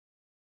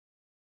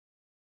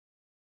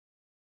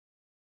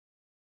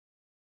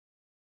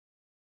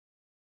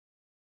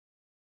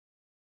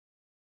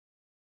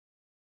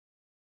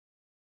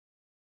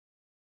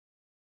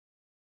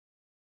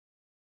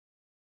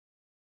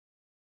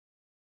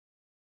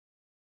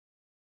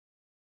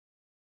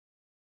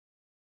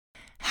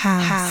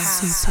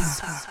House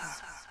Super.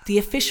 The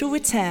official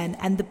return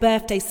and the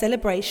birthday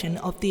celebration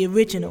of the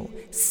original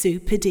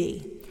Super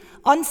D.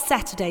 On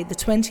Saturday, the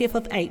 20th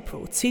of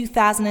April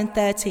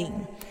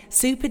 2013,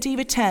 Super D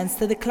returns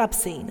to the club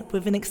scene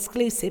with an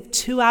exclusive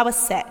 2-hour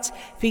set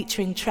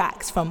featuring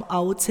tracks from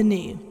old to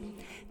new.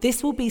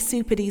 This will be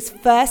Super D's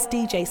first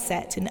DJ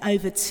set in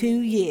over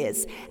 2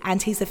 years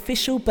and his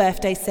official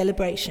birthday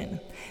celebration.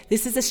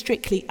 This is a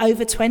strictly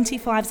over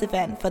 25s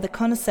event for the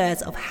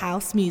connoisseurs of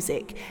house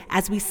music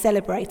as we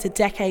celebrate a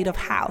decade of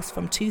house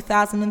from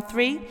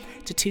 2003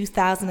 to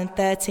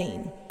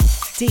 2013.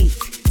 Deep,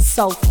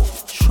 soulful,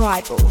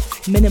 tribal,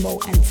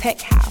 minimal and tech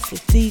house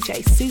with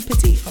DJ Super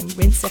D from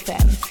Rinse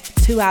FM,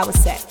 2-hour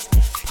set.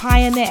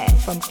 Pioneer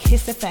from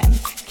Kiss FM,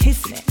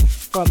 Kissin' It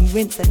from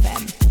Rinse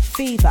FM,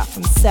 Fever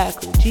from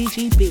Circle,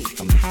 GGB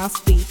from House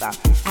Fever,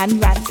 and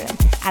Random,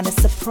 and a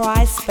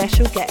surprise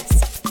special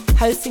guest.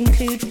 Hosts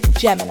include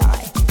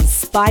Gemini,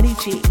 Spidey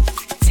G,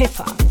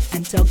 Tipper,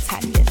 and Dog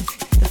Tanyan.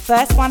 The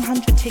first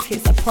 100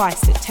 tickets are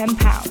priced at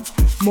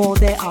 £10, more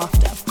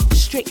thereafter.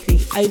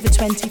 Strictly over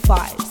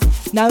 25s.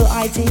 No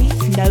ID,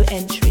 no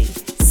entry.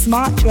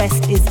 Smart dress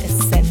is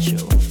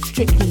essential.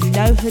 Strictly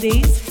no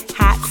hoodies,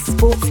 hats,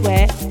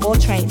 sportswear or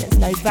trainers.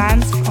 No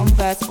Vans,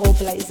 Converse or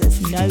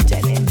Blazers. No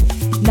denim.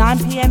 9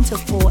 p.m. to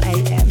 4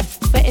 a.m.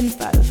 For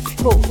info,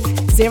 call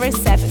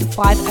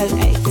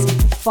 07508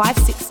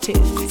 562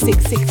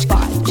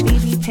 665.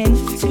 BB pin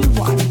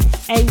 21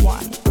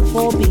 A1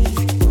 4B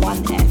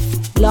 1F.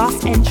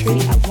 Last entry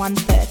at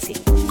 1:30.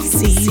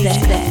 See you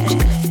there.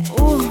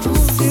 Ooh,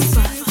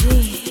 Super D.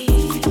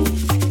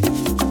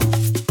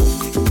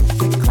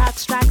 The clock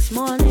strikes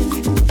morning,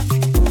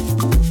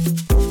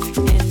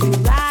 and you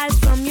rise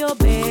from your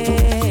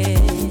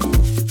bed,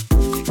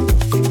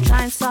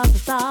 try and solve the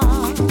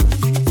thoughts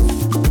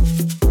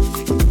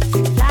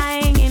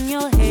flying in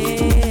your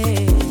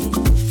head.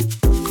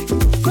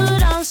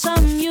 Put on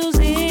some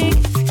music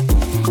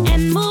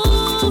and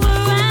move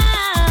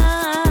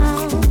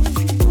around.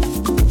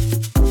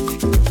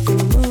 The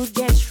mood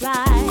gets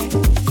right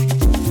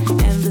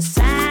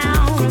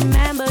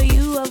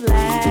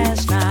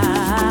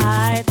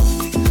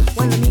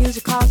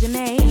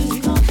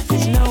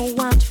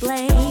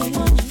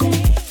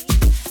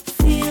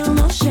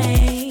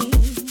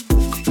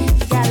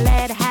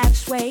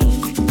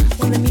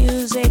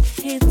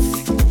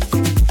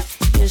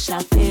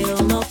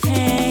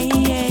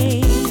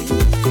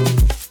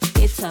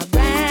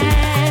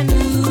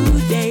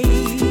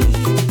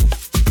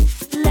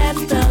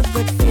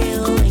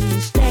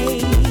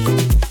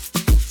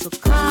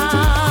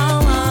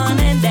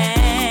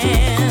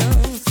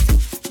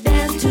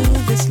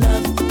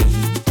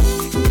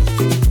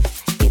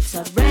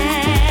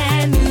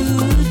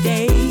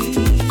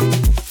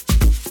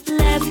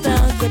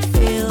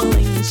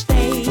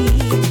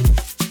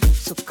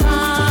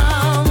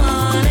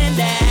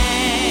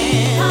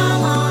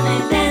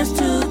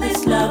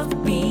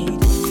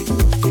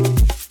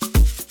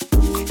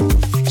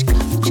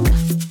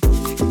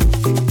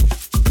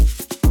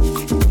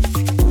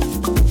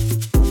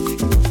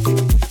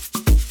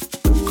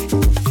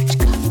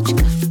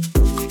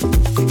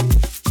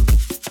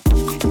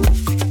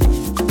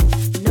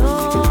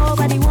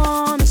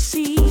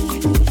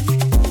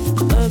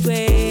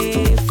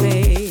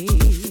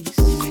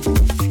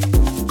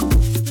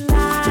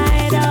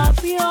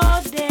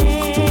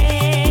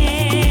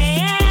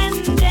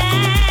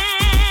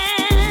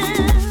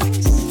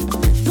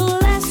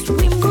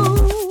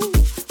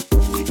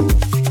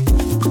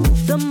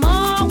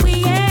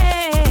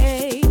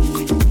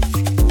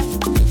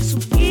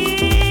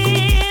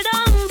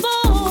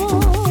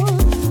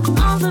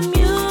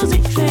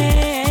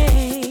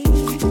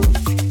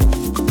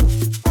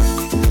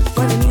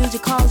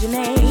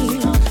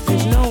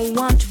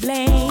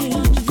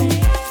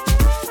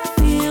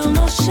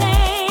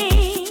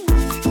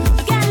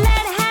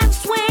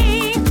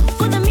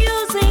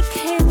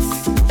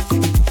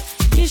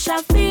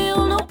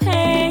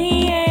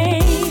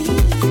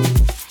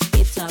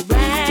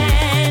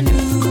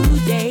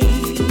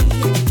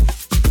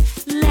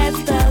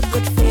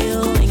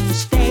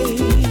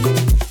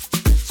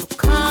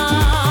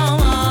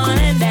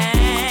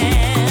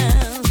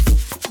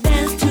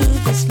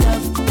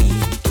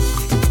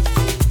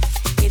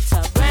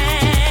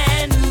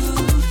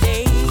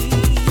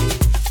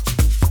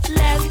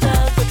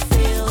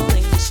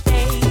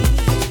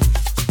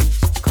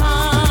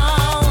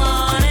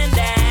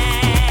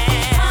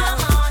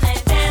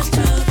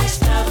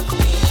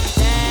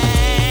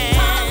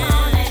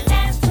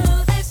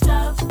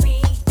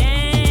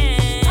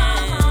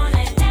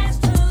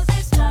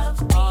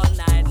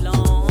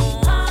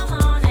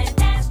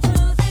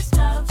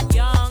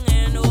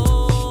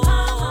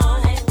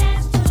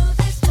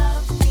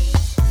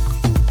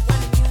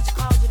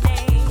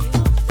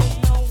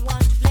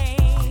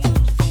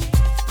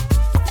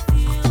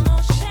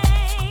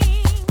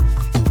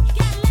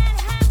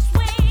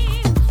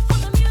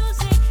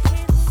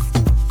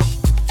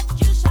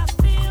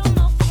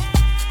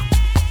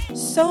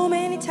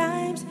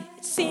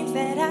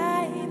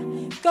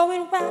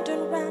going round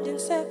and round in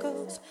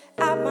circles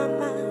out my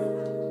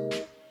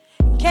mind.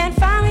 Can't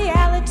find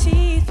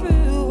reality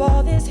through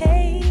all this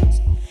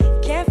haze.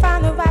 Can't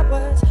find the right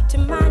words to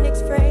my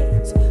next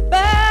phrase.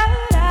 But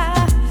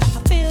I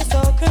feel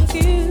so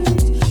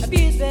confused,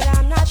 abused, but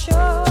I'm not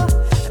sure.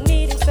 I'm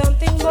needing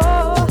something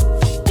more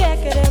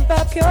decadent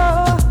but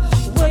pure.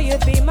 Will you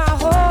be my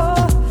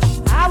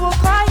whore? I will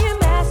call you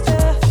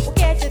master. We'll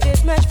get to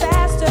this much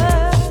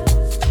faster.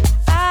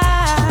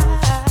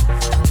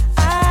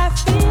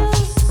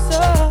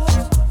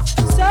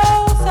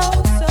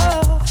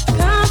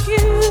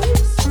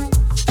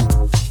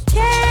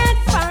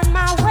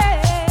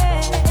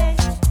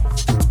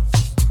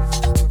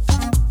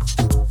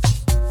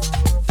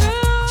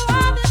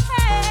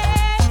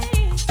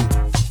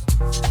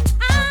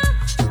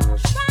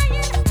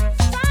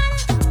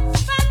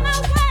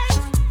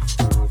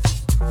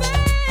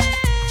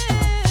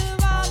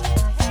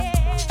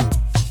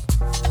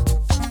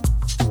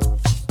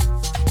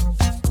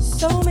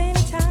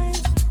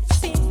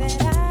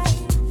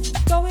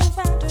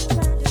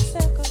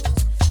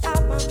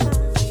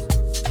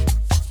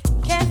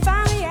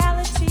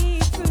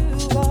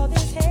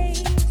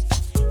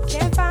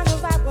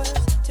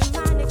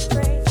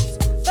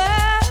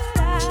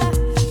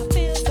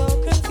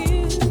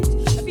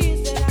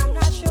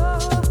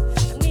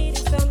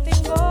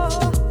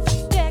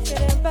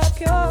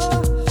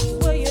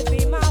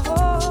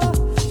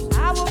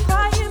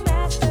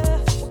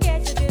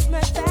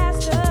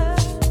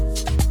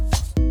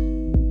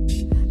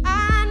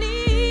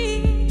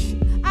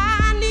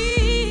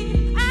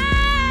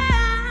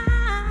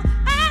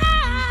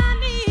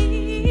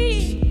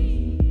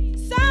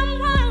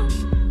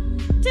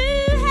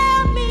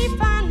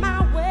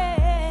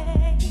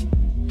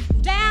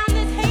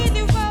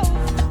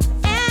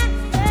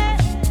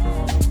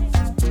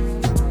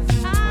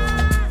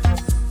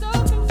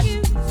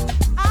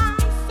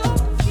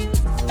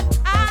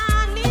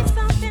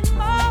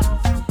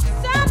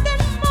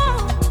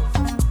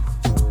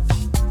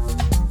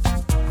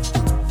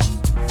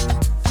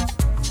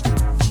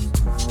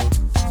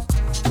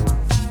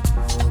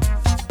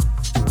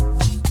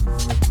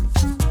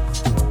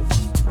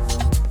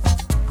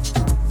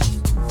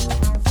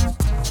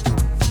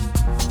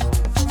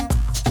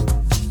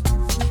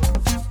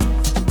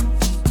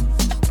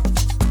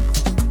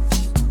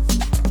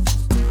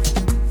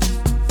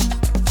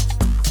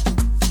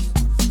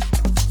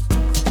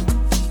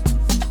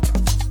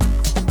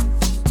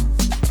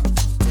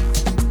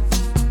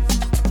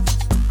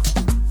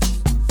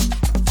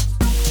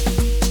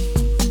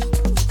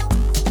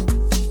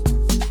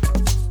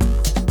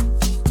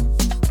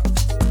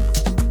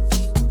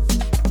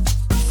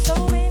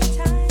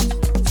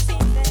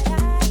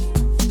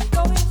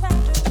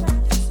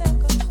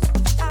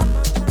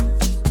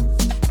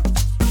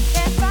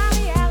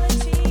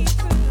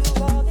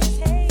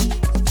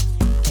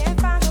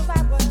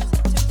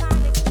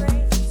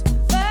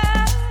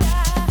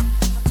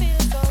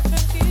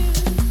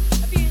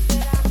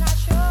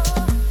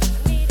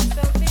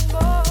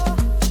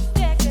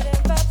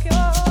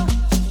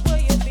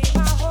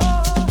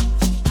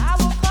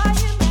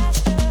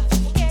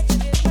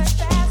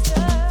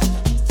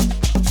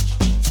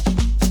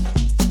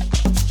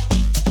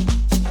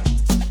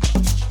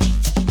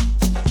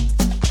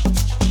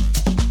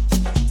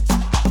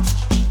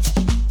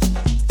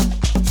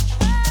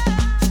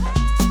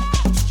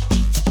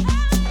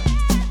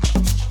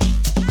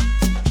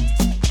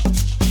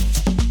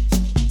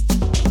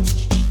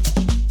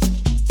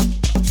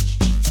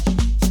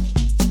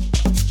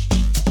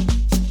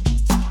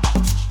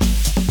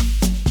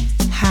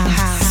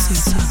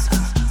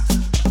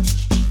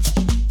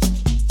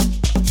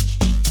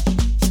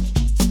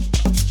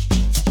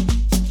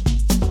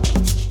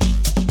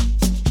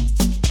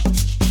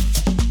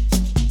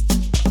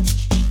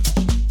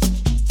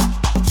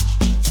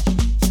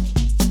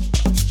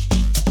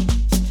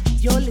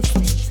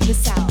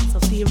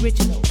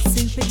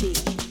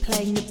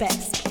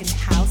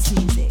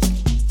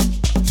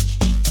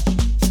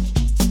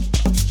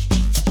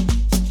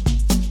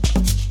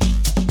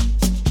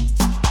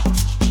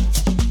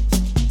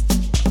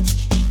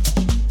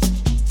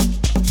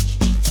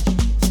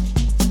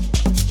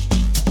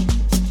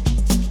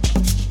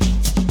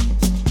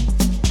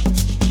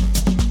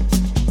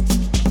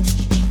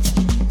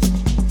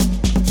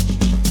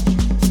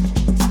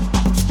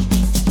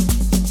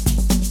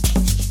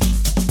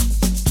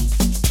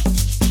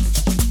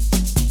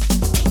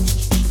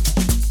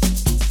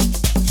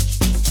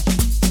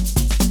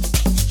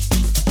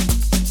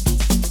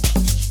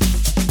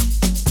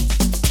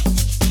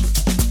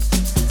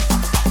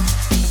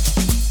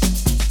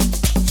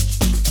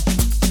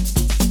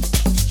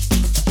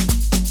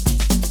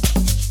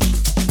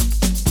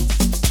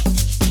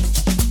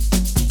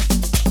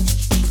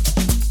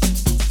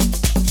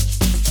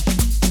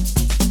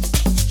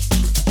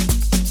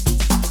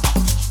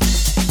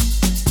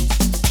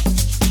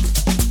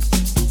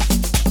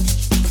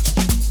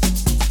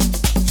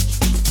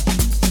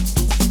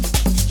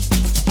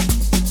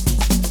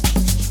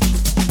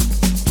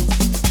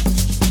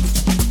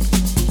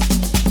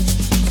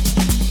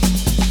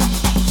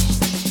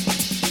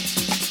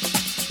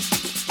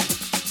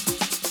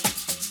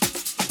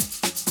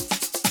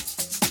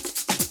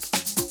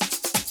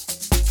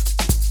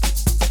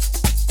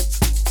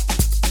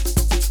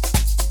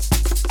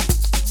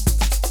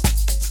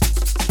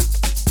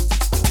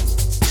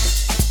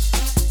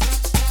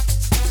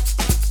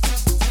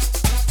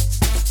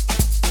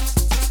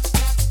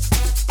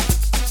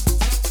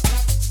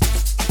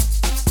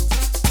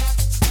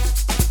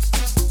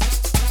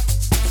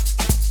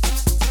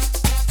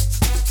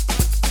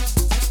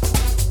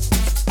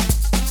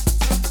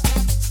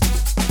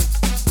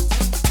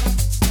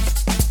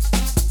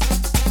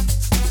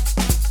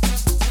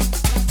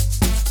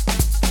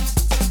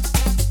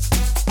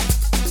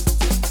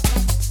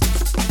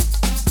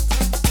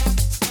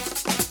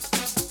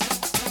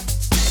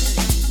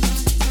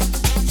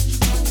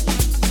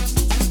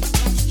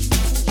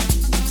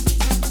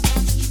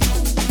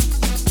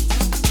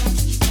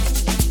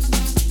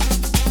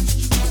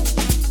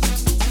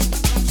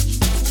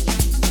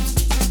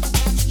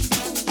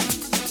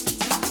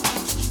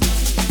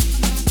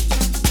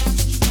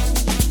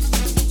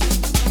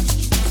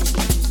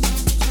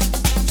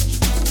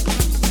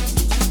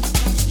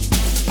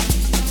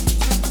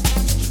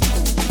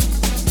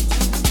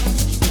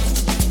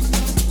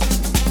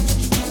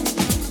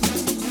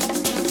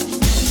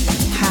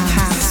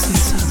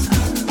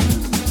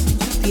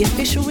 the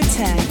official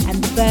return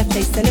and the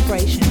birthday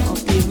celebration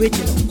of the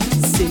original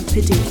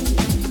Super D.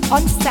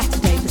 On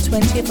Saturday, the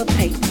 20th of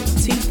April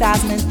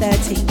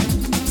 2013,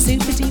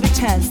 Super D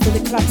returns to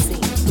the club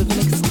scene with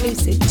an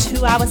exclusive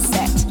 2-hour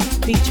set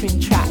featuring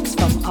tracks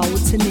from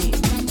old to new.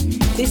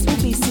 This will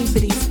be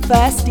Super D's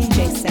first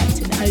DJ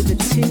set in over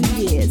 2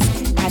 years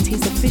and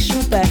his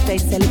official birthday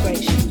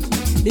celebration.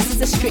 This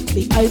is a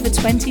strictly over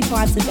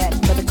 25s event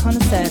for the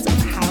connoisseurs of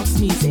house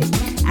music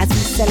as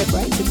we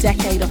celebrate the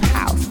decade of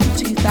house from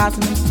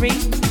 2003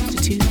 to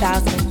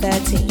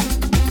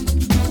 2013.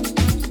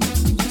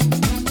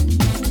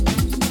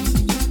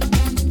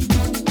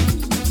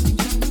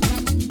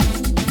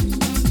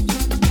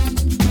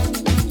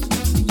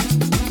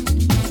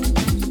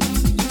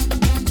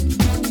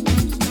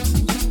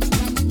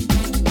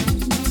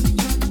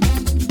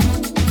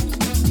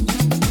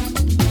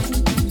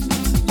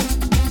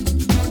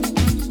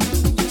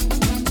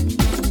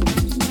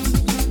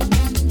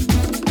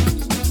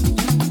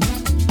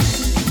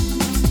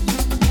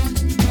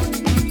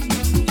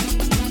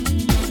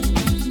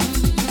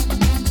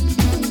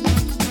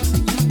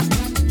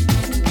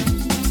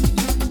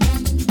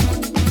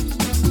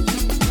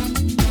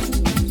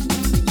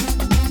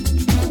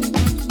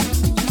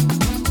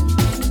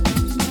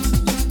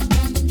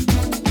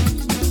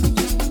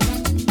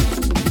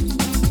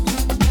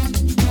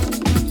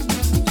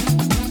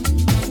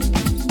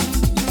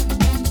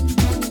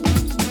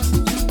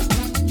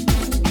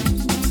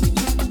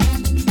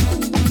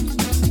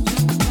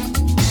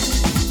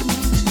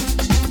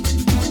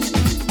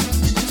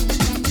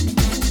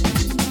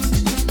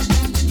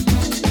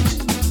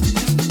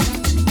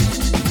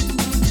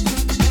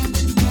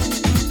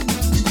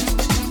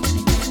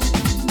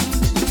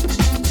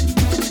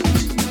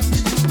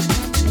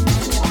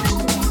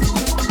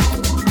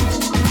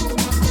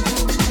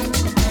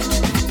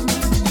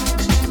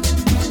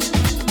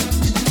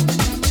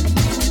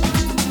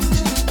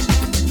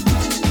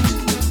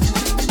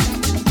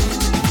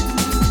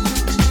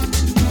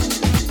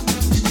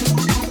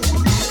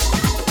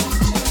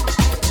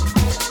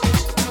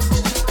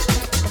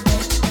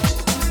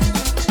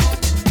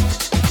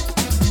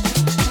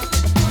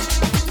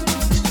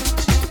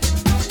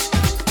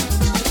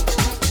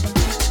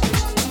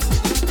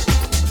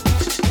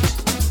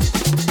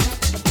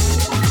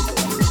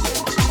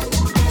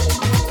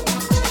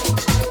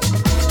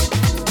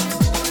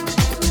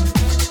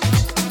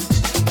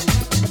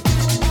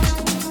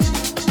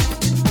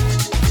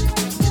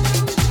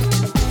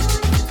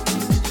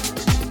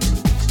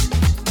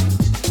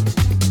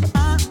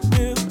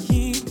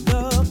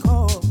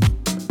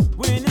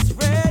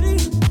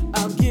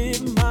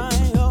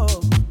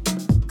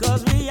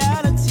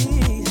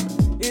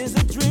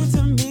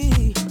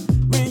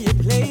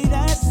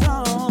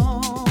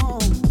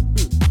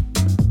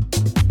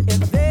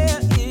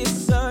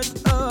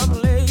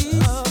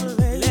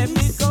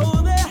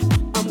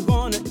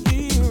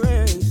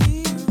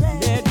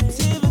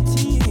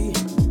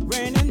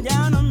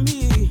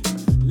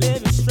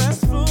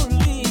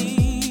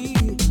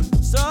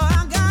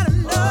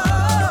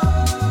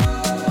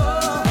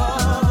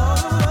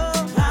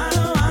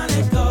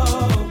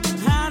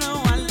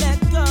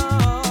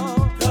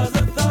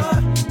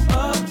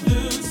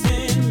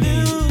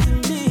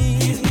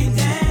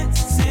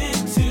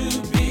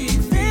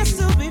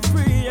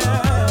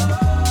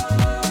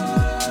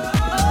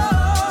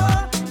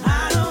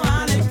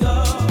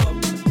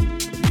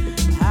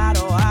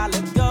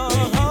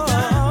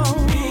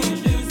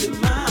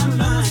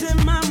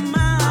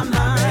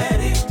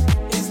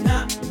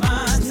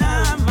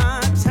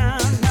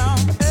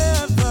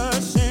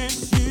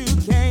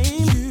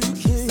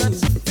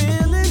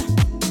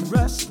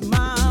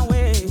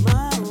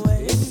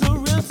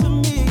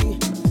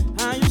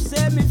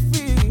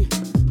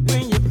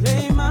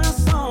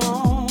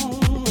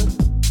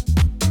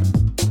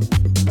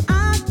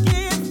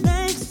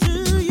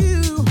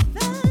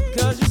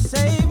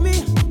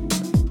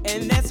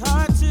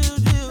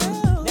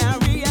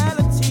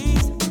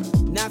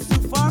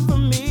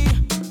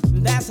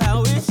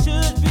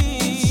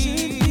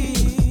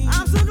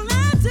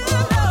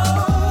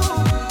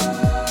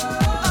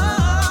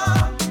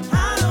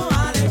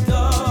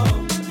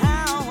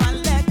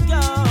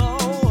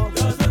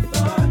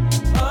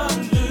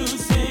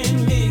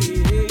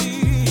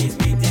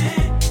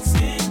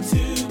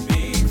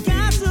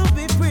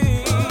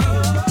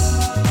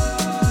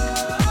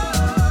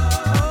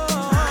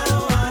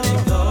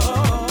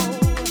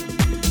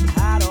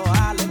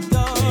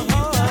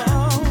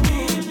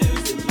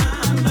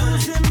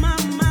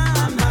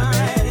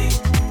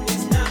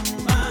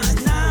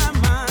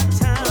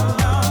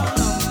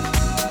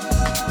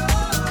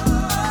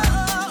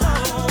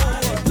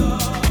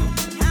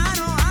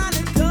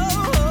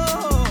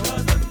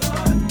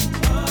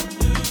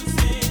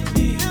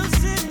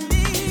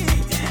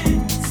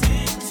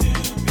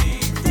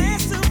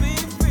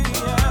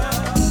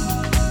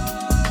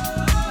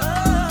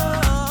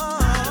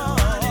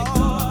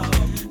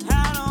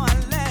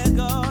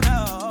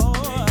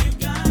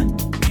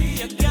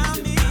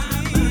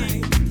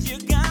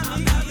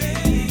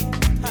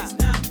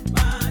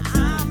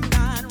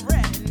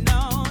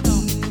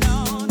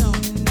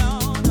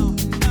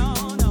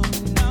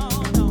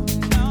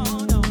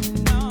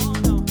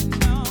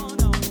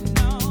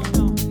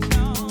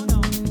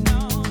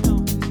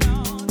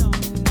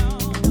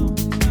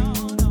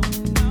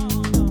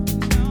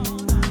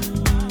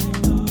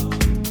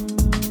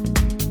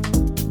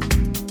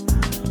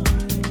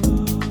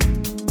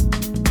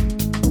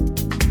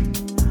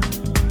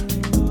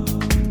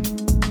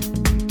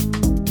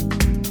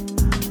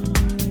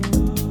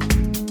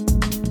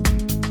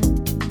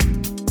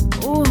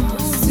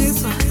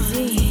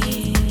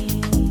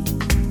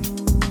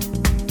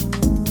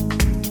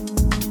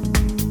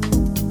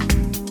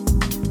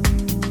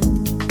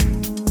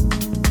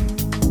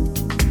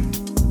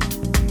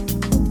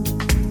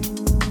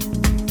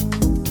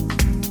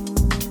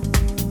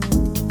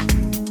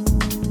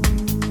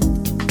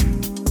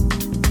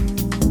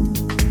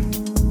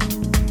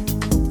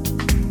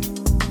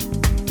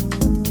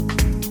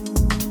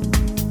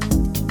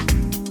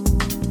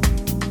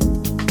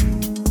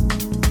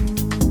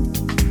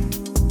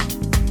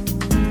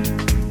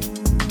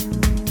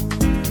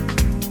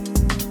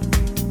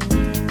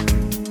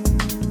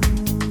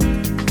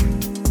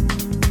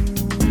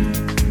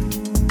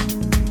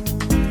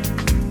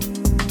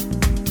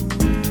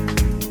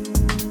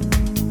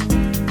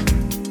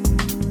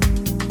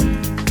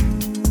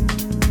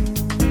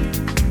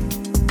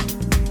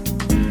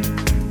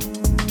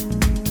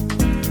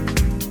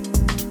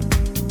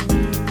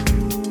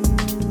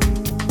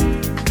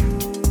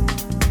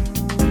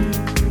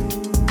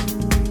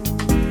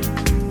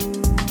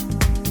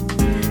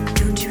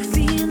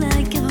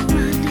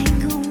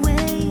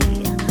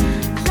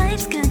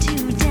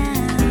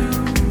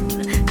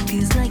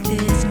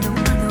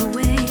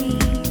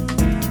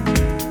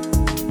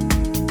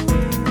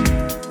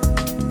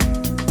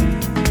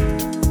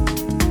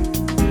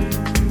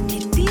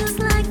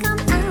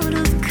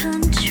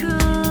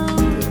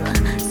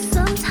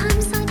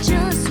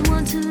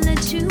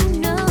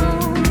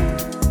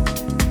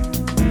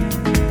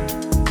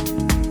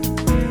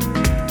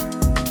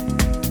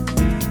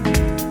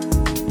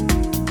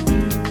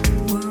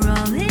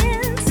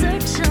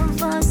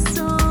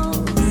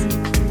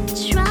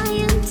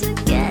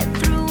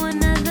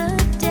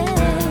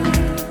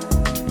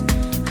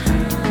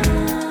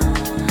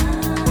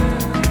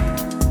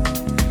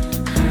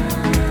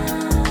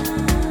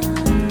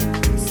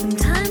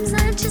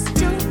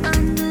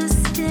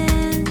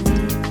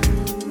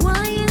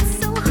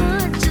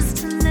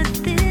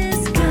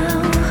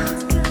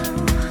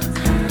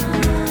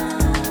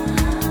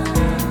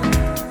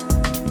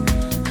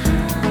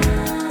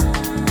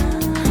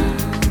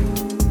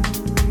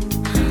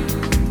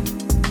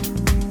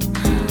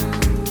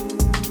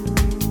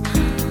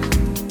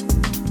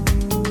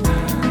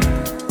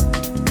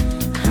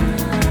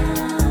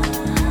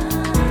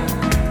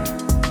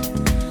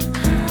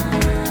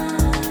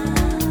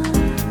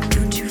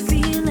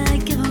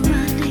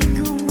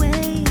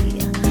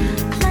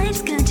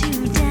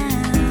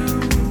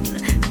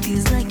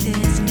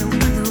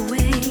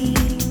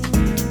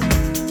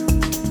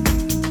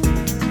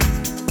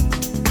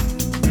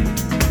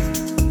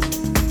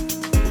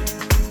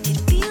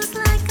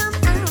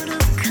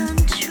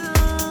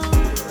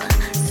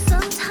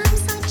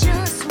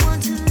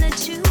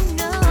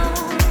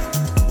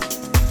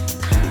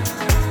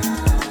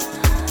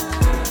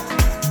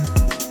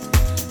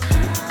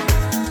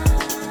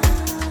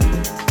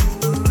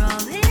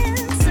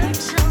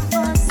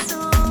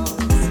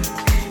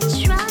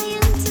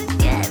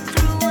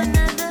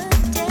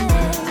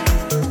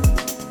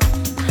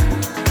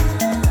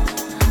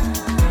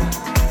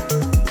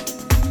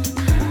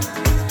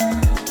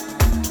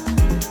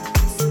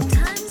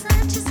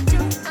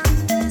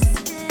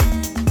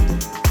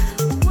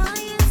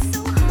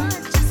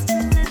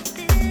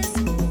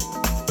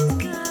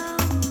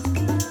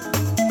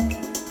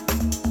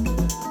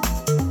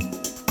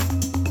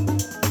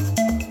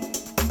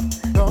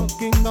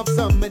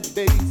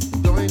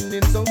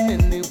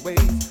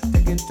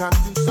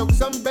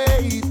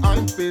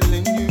 I'm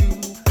feeling you.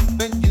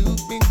 When you've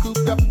been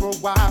cooped up for a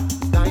while,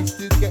 it's nice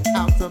to get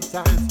out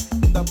sometimes.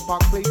 The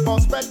park play ball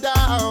spread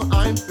out.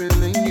 I'm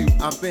feeling you,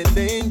 I'm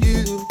feeling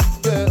you,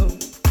 girl.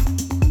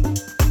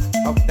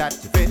 Hope that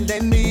you're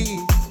feeling me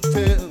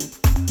too.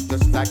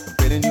 Just like I'm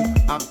feeling you,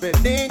 I'm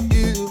feeling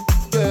you,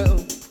 girl.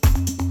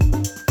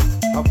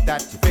 Hope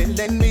that you're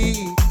feeling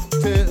me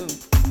too.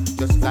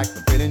 Just like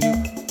I'm feeling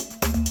you.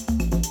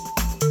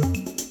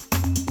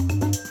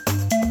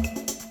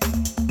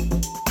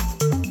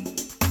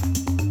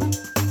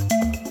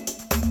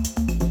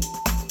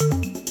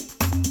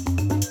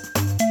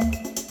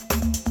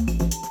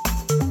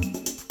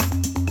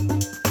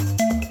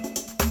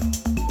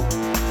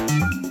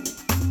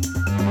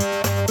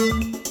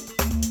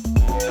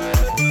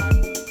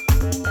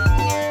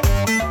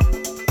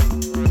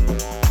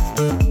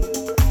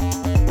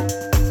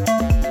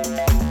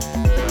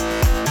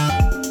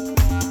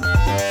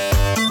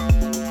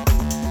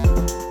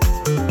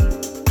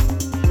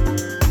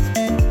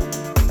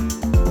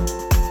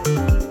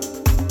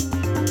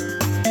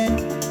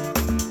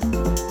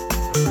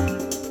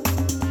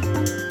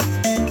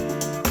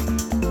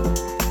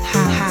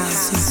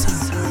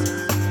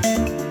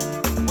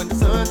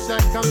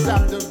 Comes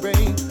after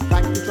rain,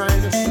 like you're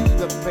trying to soothe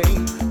the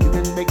pain. You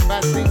can make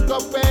bad things go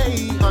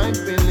away. I'm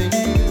feeling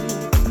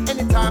you.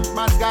 Anytime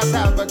my skies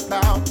have a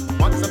cloud,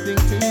 want something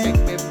to make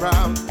me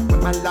proud.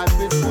 When my life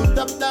is pulled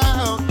up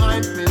down,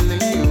 I'm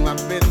feeling you. I'm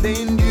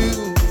feeling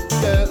you,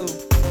 girl.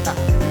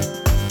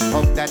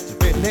 Hope that you're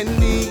feeling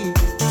me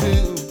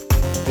too.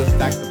 Just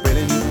like I'm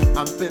feeling you,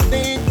 I'm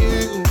feeling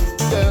you,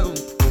 girl.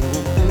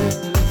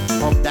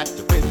 Hope that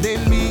you're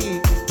feeling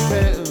me,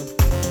 girl.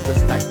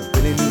 Just like I'm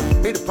feeling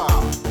you. Be the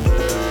power.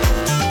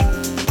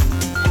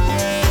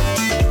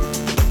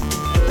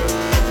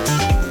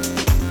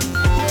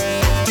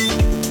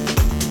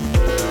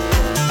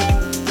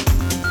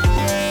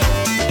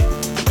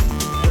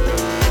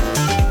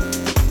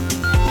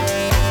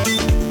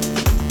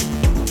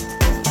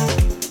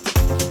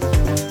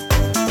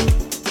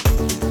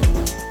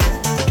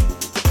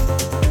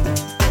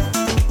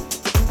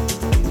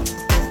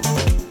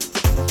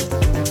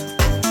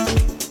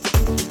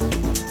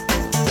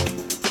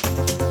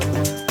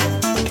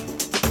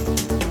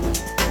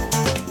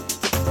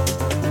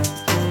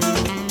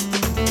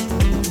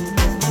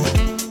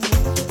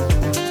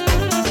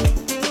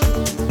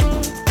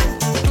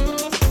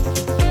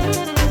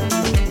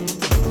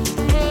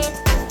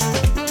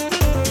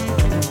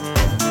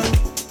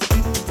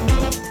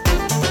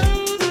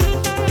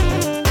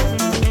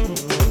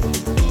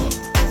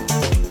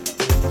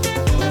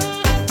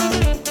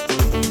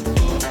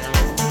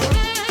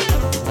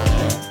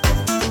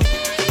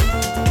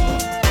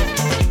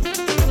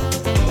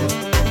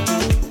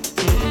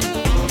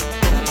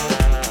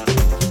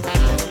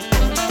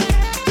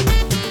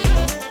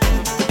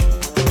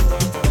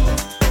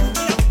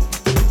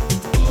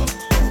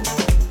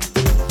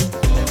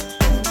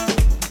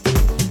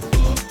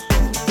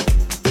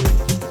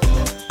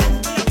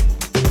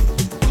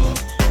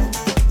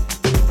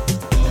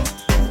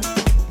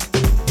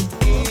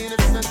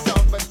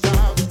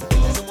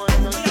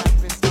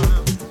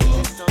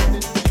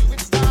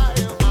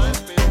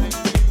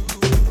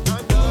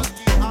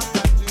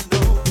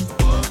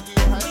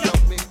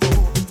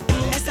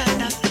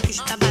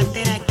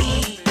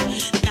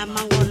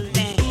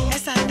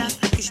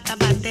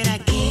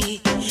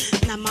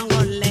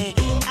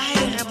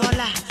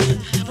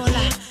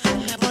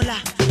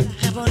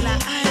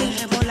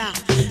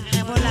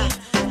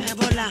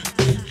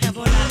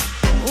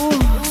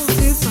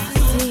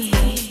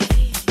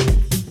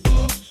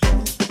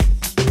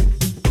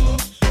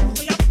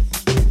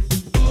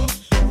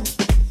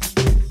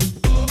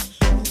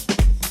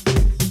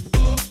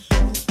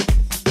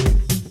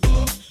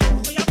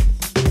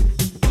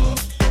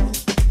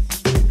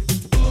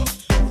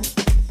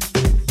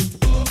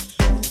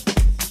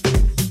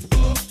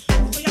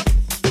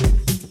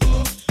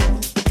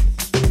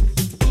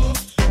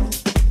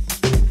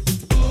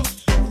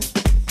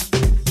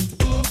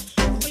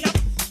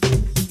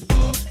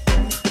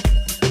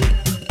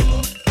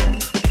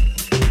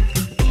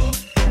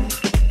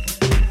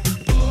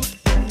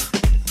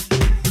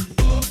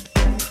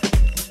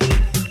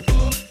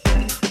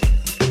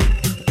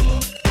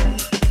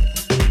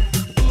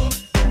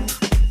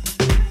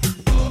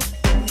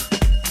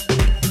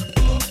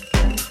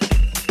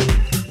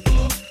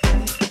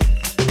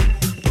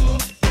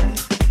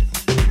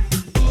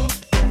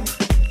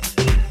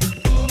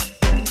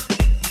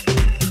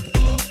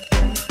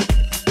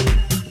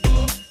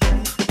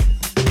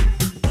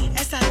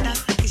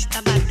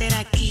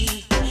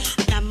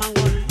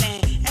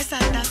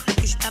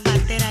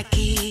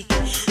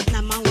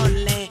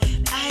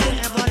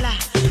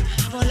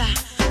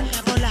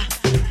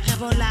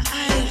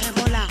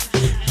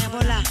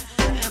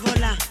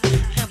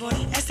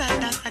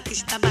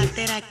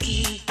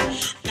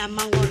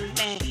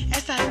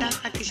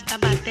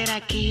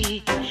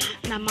 aquí,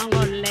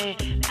 namangole,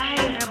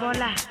 ay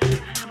rebola,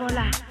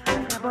 rebola,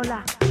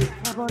 rebola,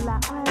 rebola,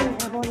 ay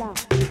rebola,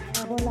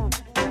 rebola,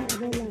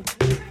 rebola.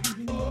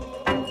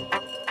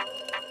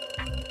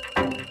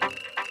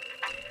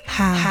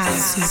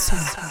 House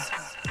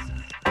Super.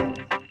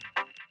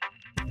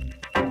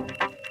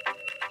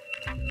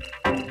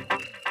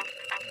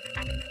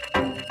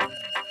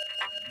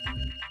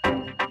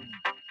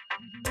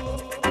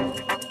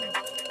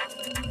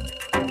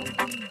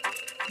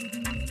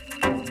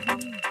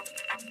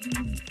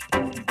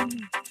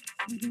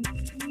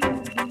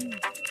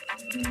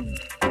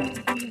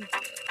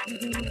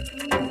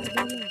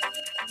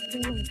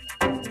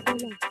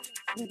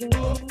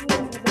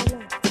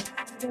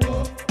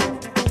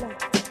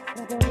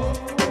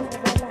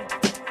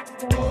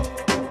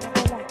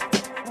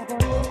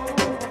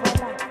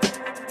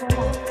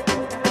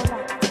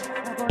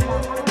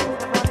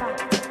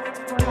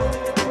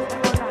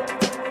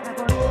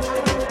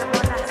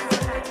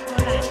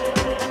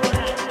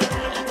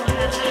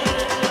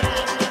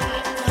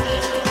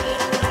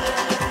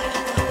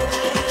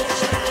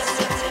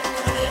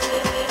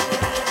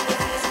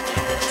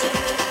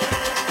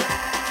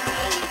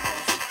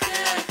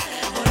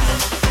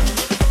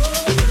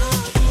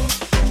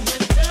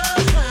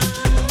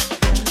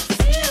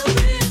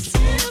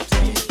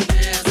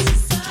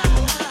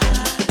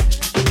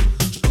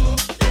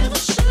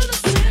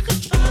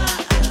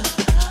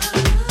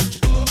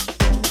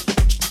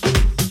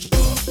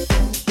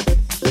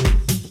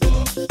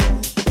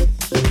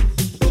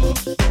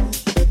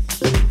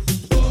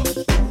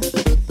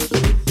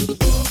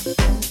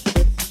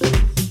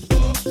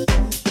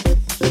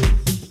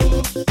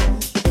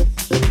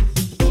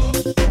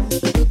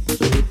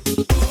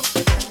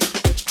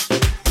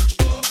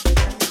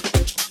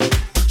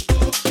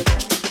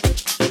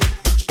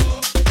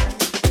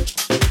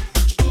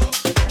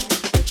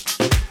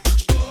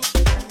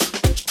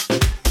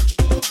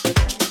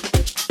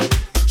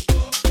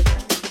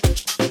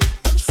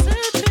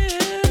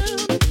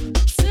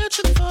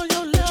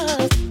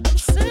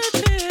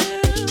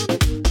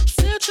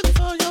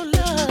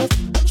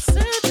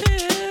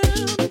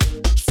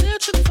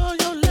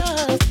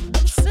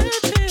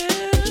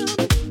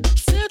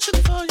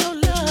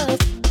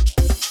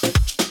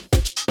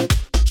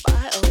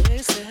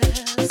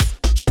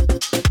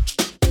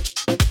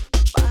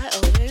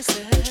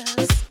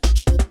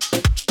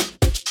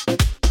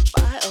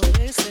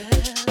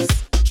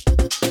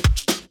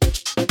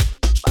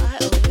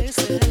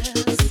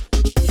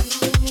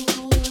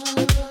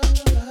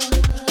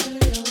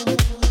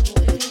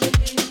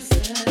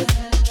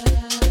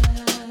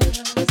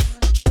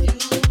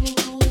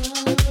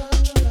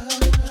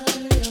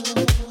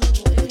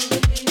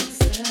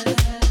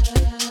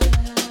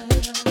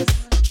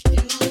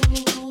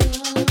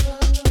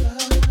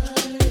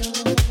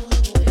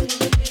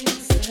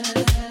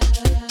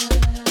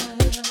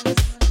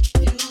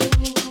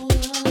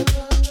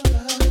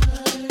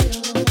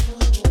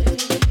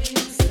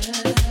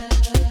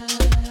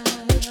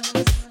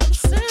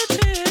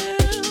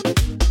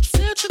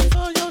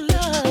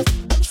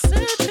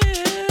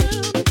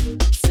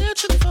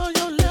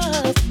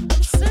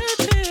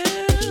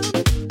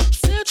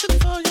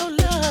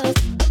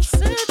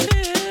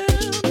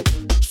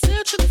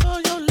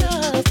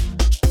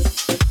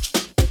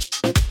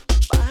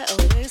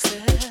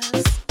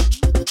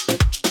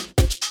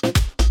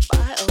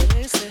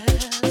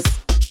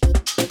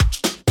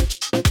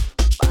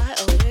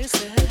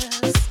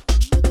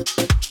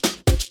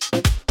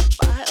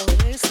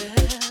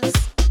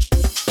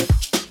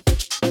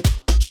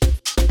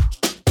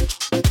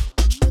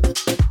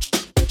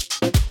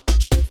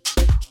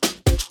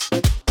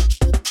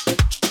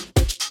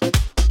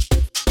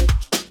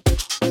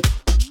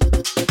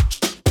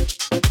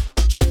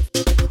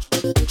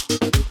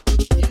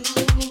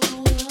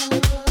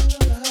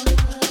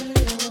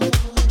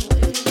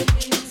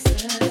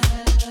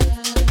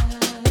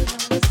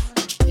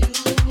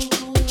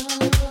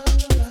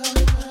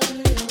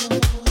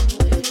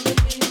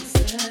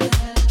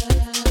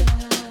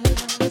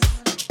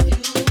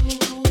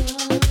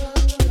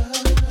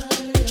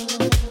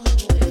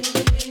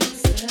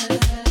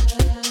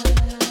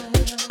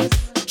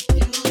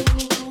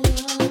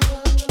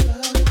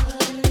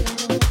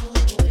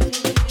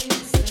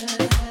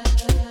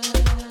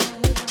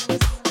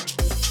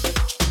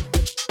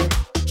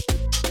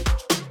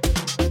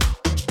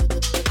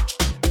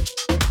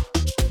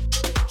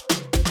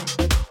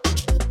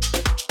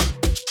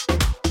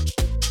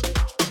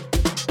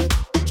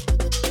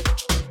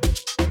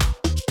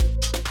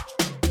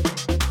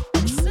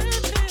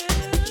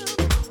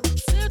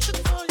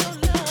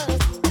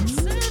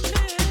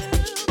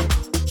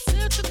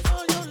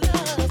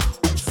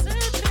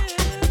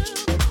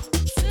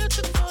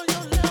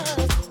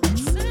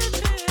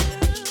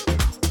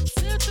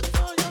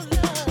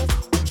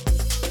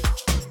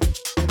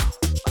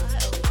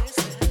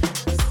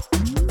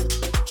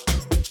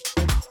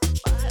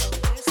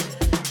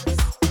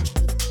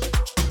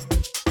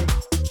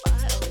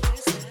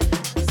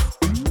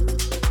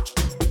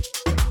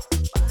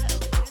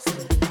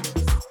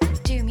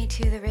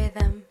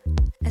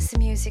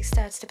 music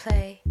starts to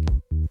play.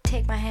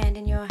 Take my hand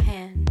in your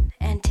hand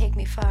and take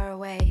me far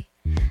away.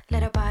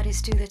 Let our bodies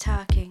do the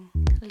talking.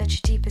 Let your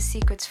deepest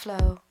secrets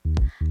flow.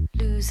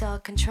 Lose all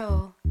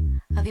control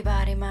of your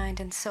body, mind,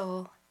 and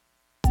soul.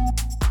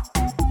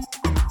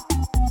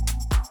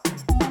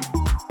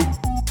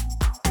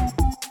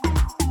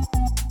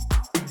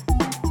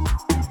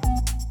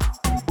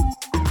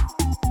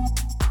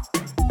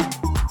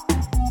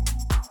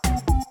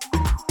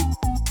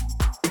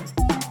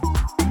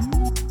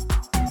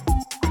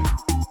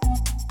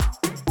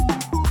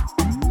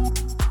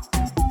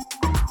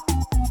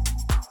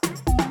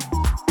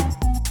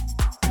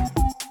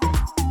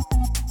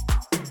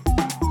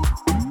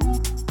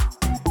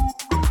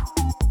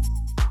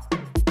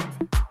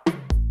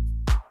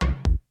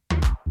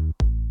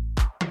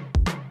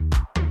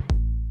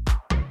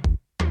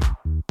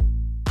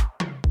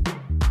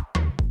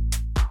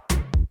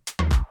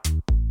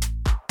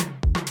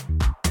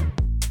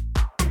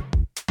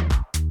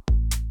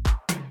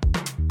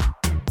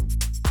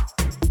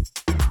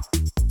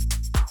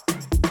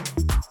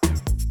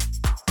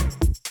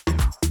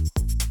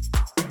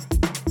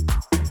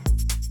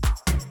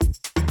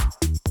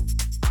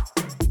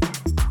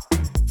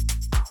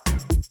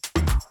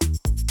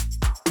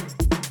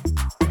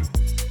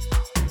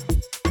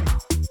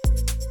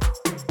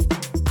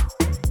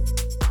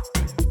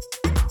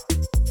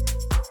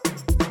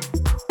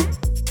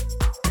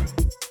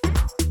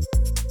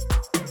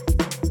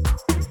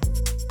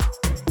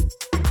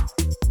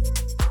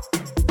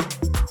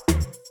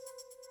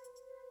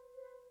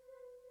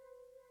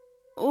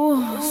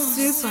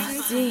 Do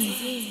me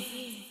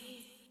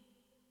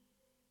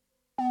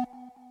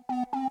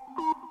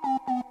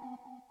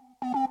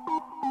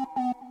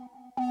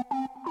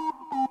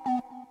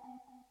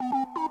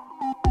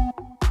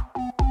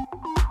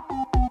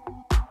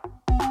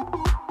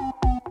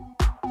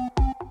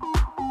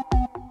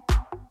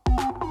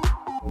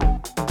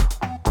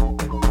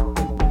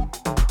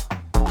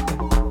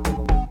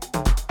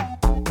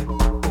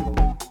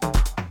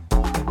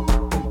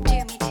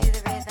to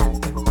the rhythm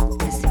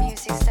as the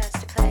music starts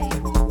to play.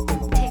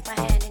 Take my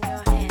hand in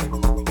your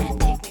hand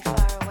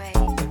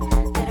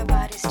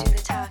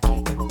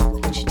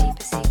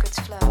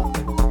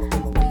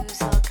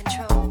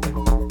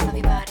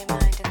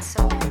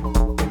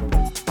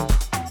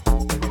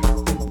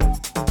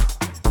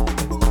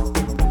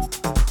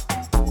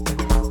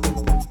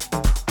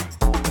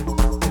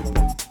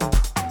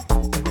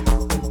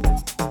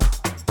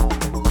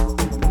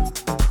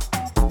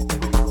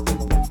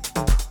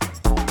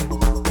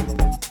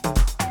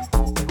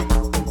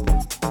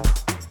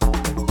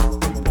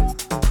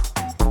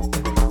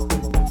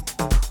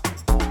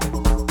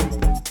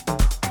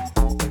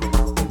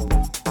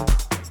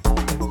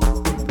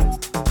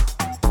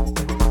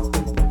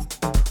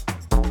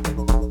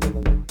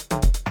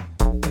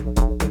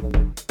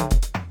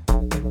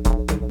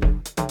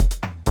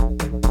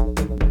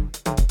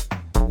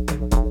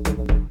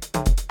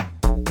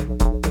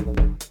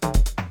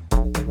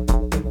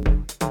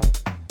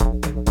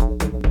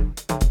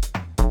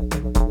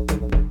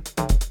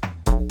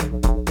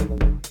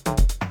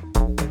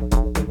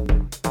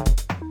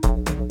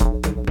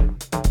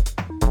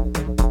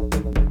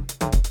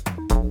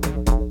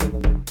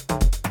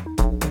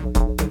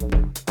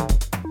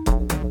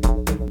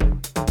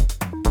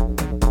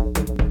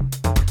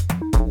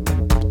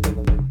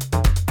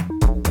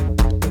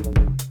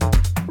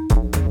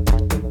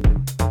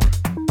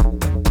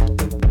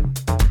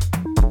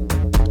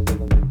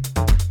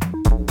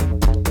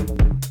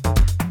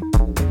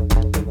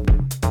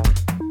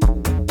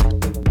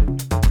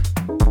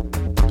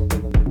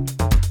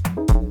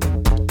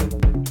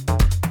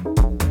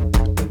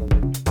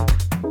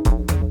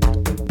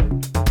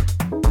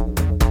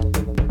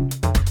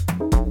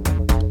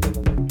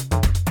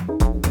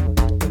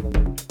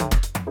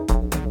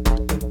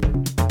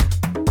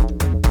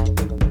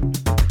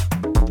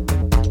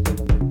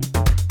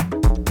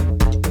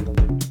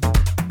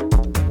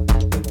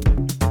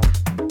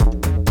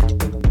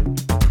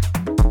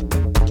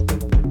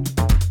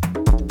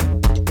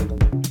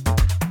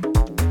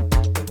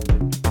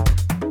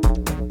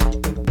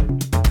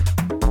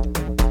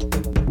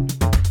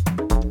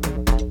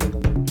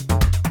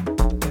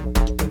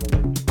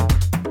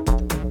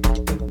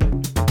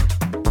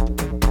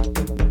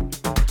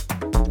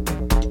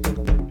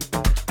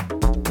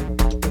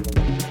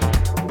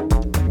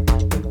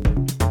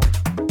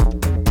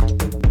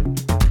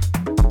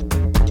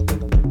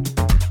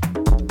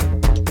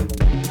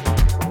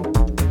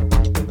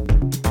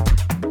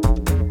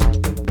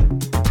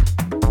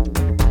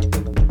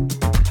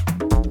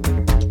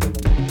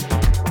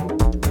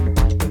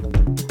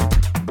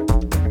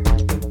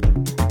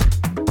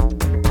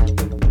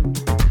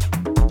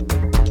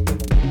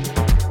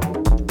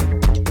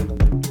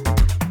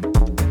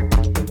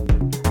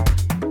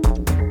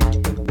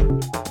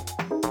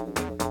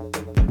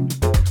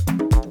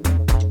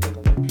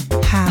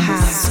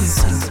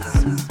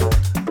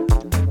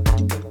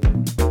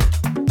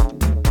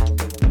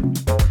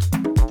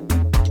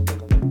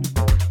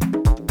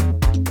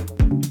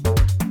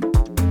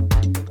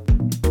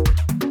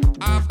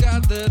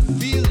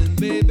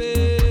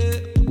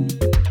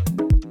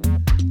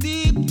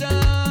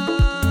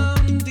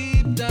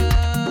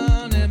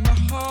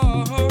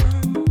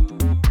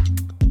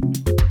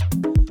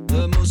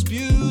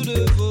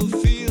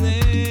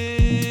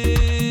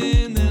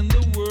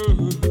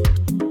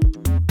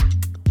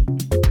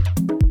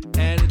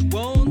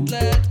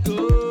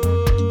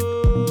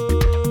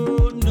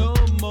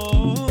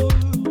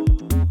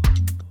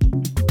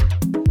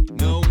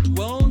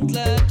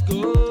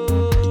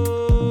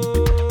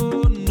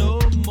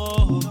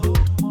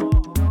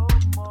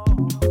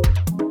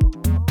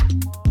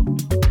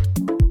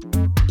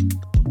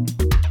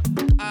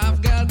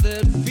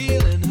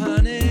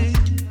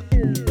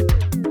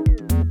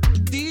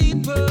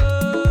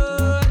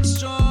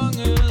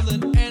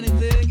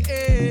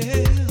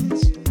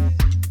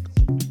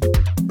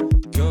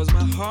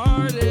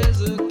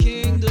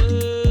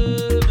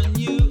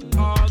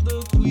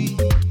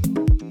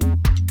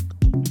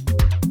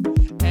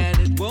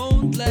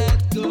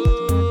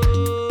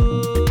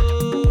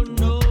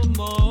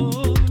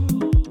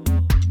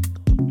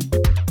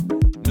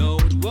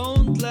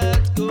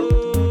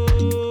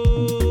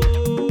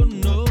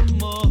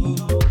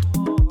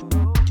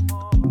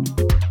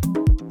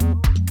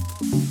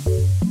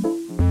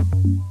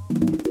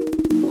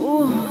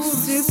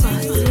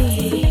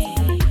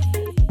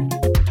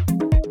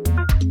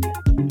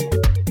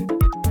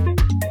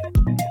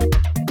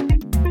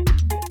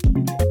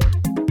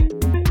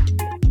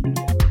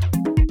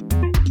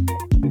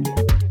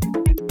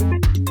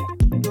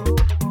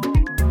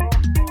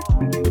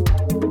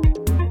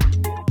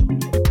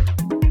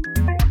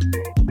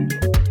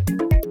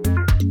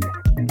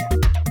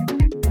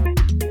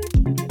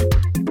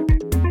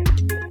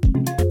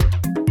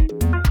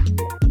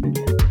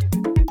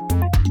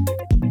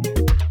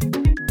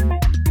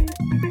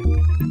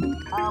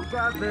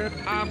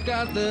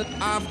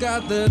I've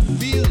got that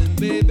feeling,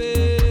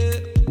 baby.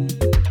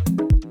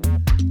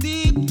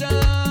 Deep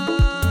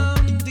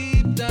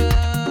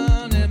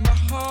down in my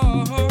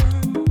heart,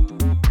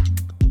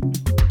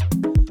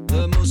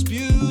 the most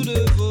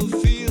beautiful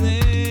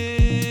feeling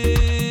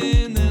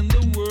in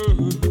the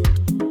world,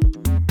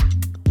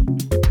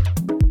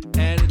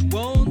 and it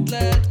won't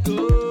let go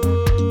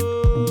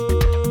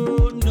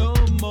no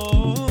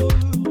more.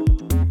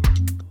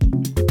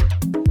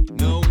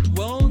 No, it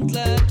won't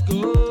let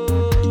go.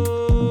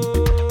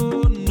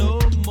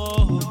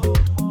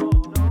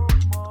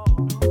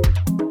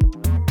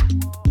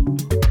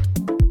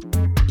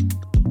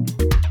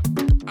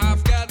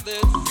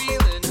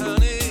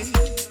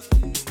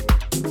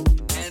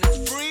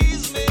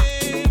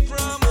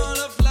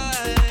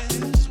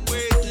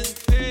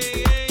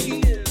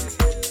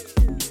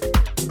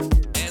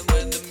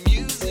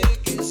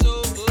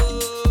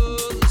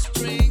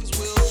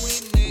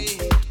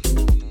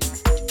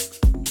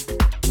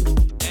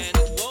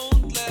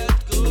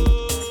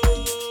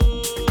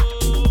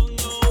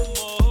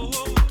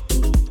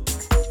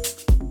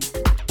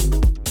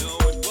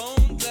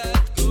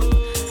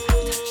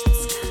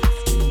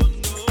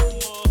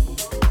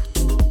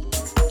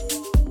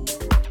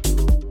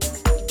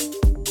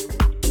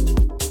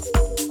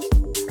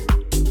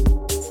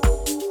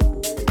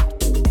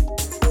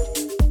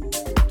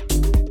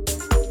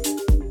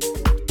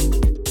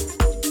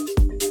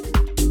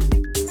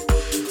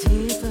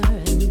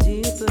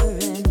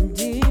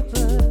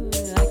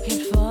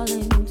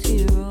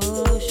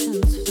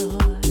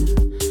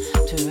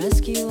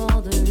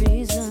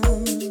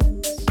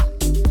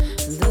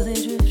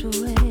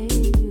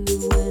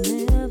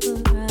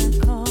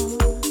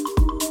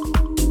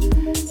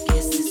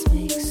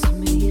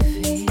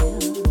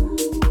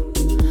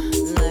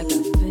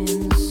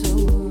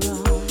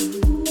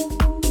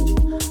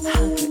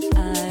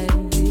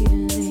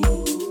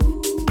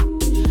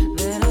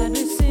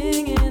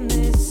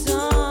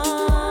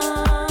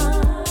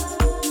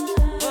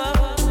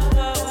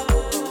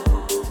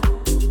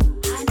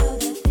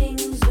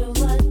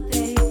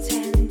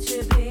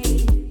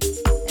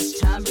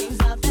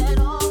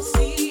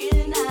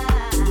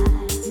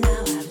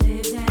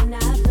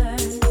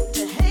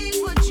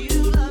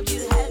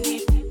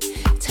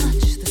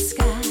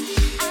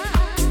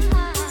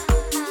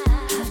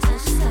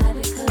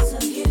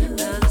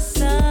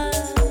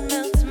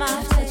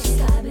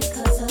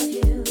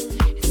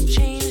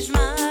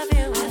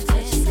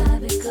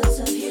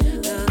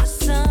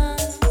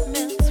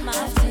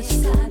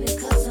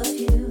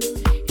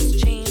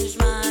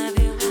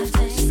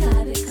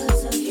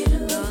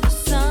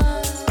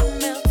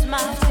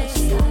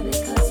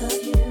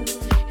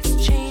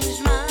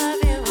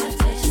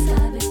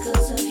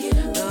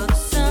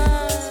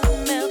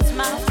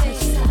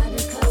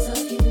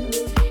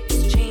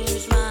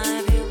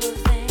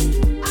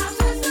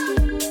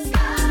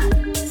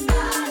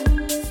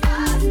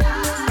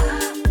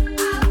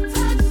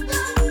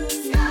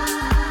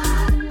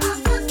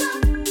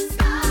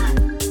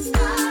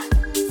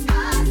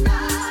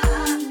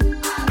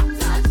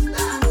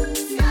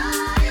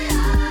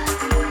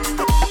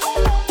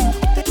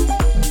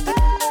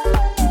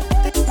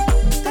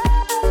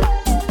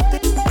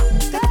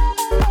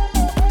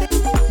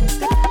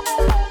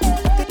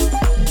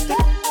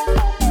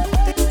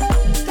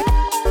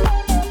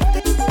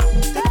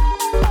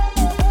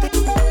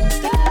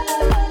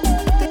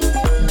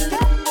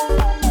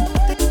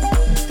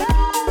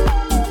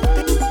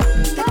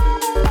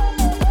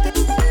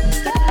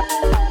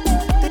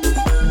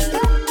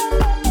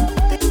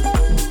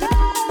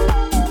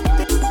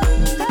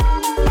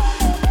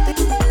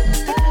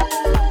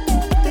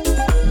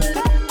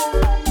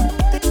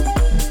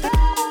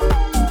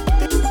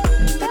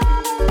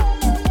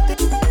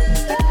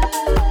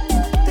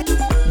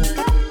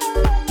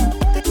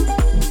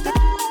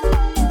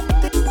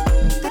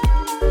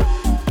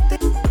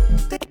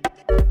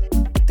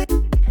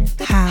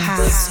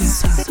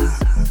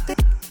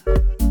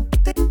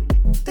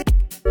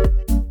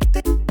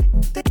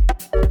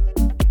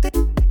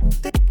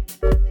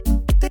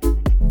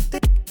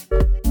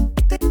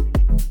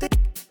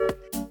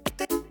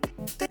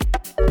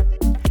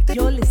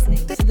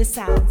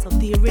 sounds of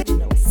the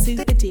original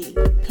Super D,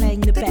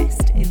 playing the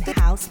best in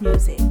house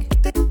music.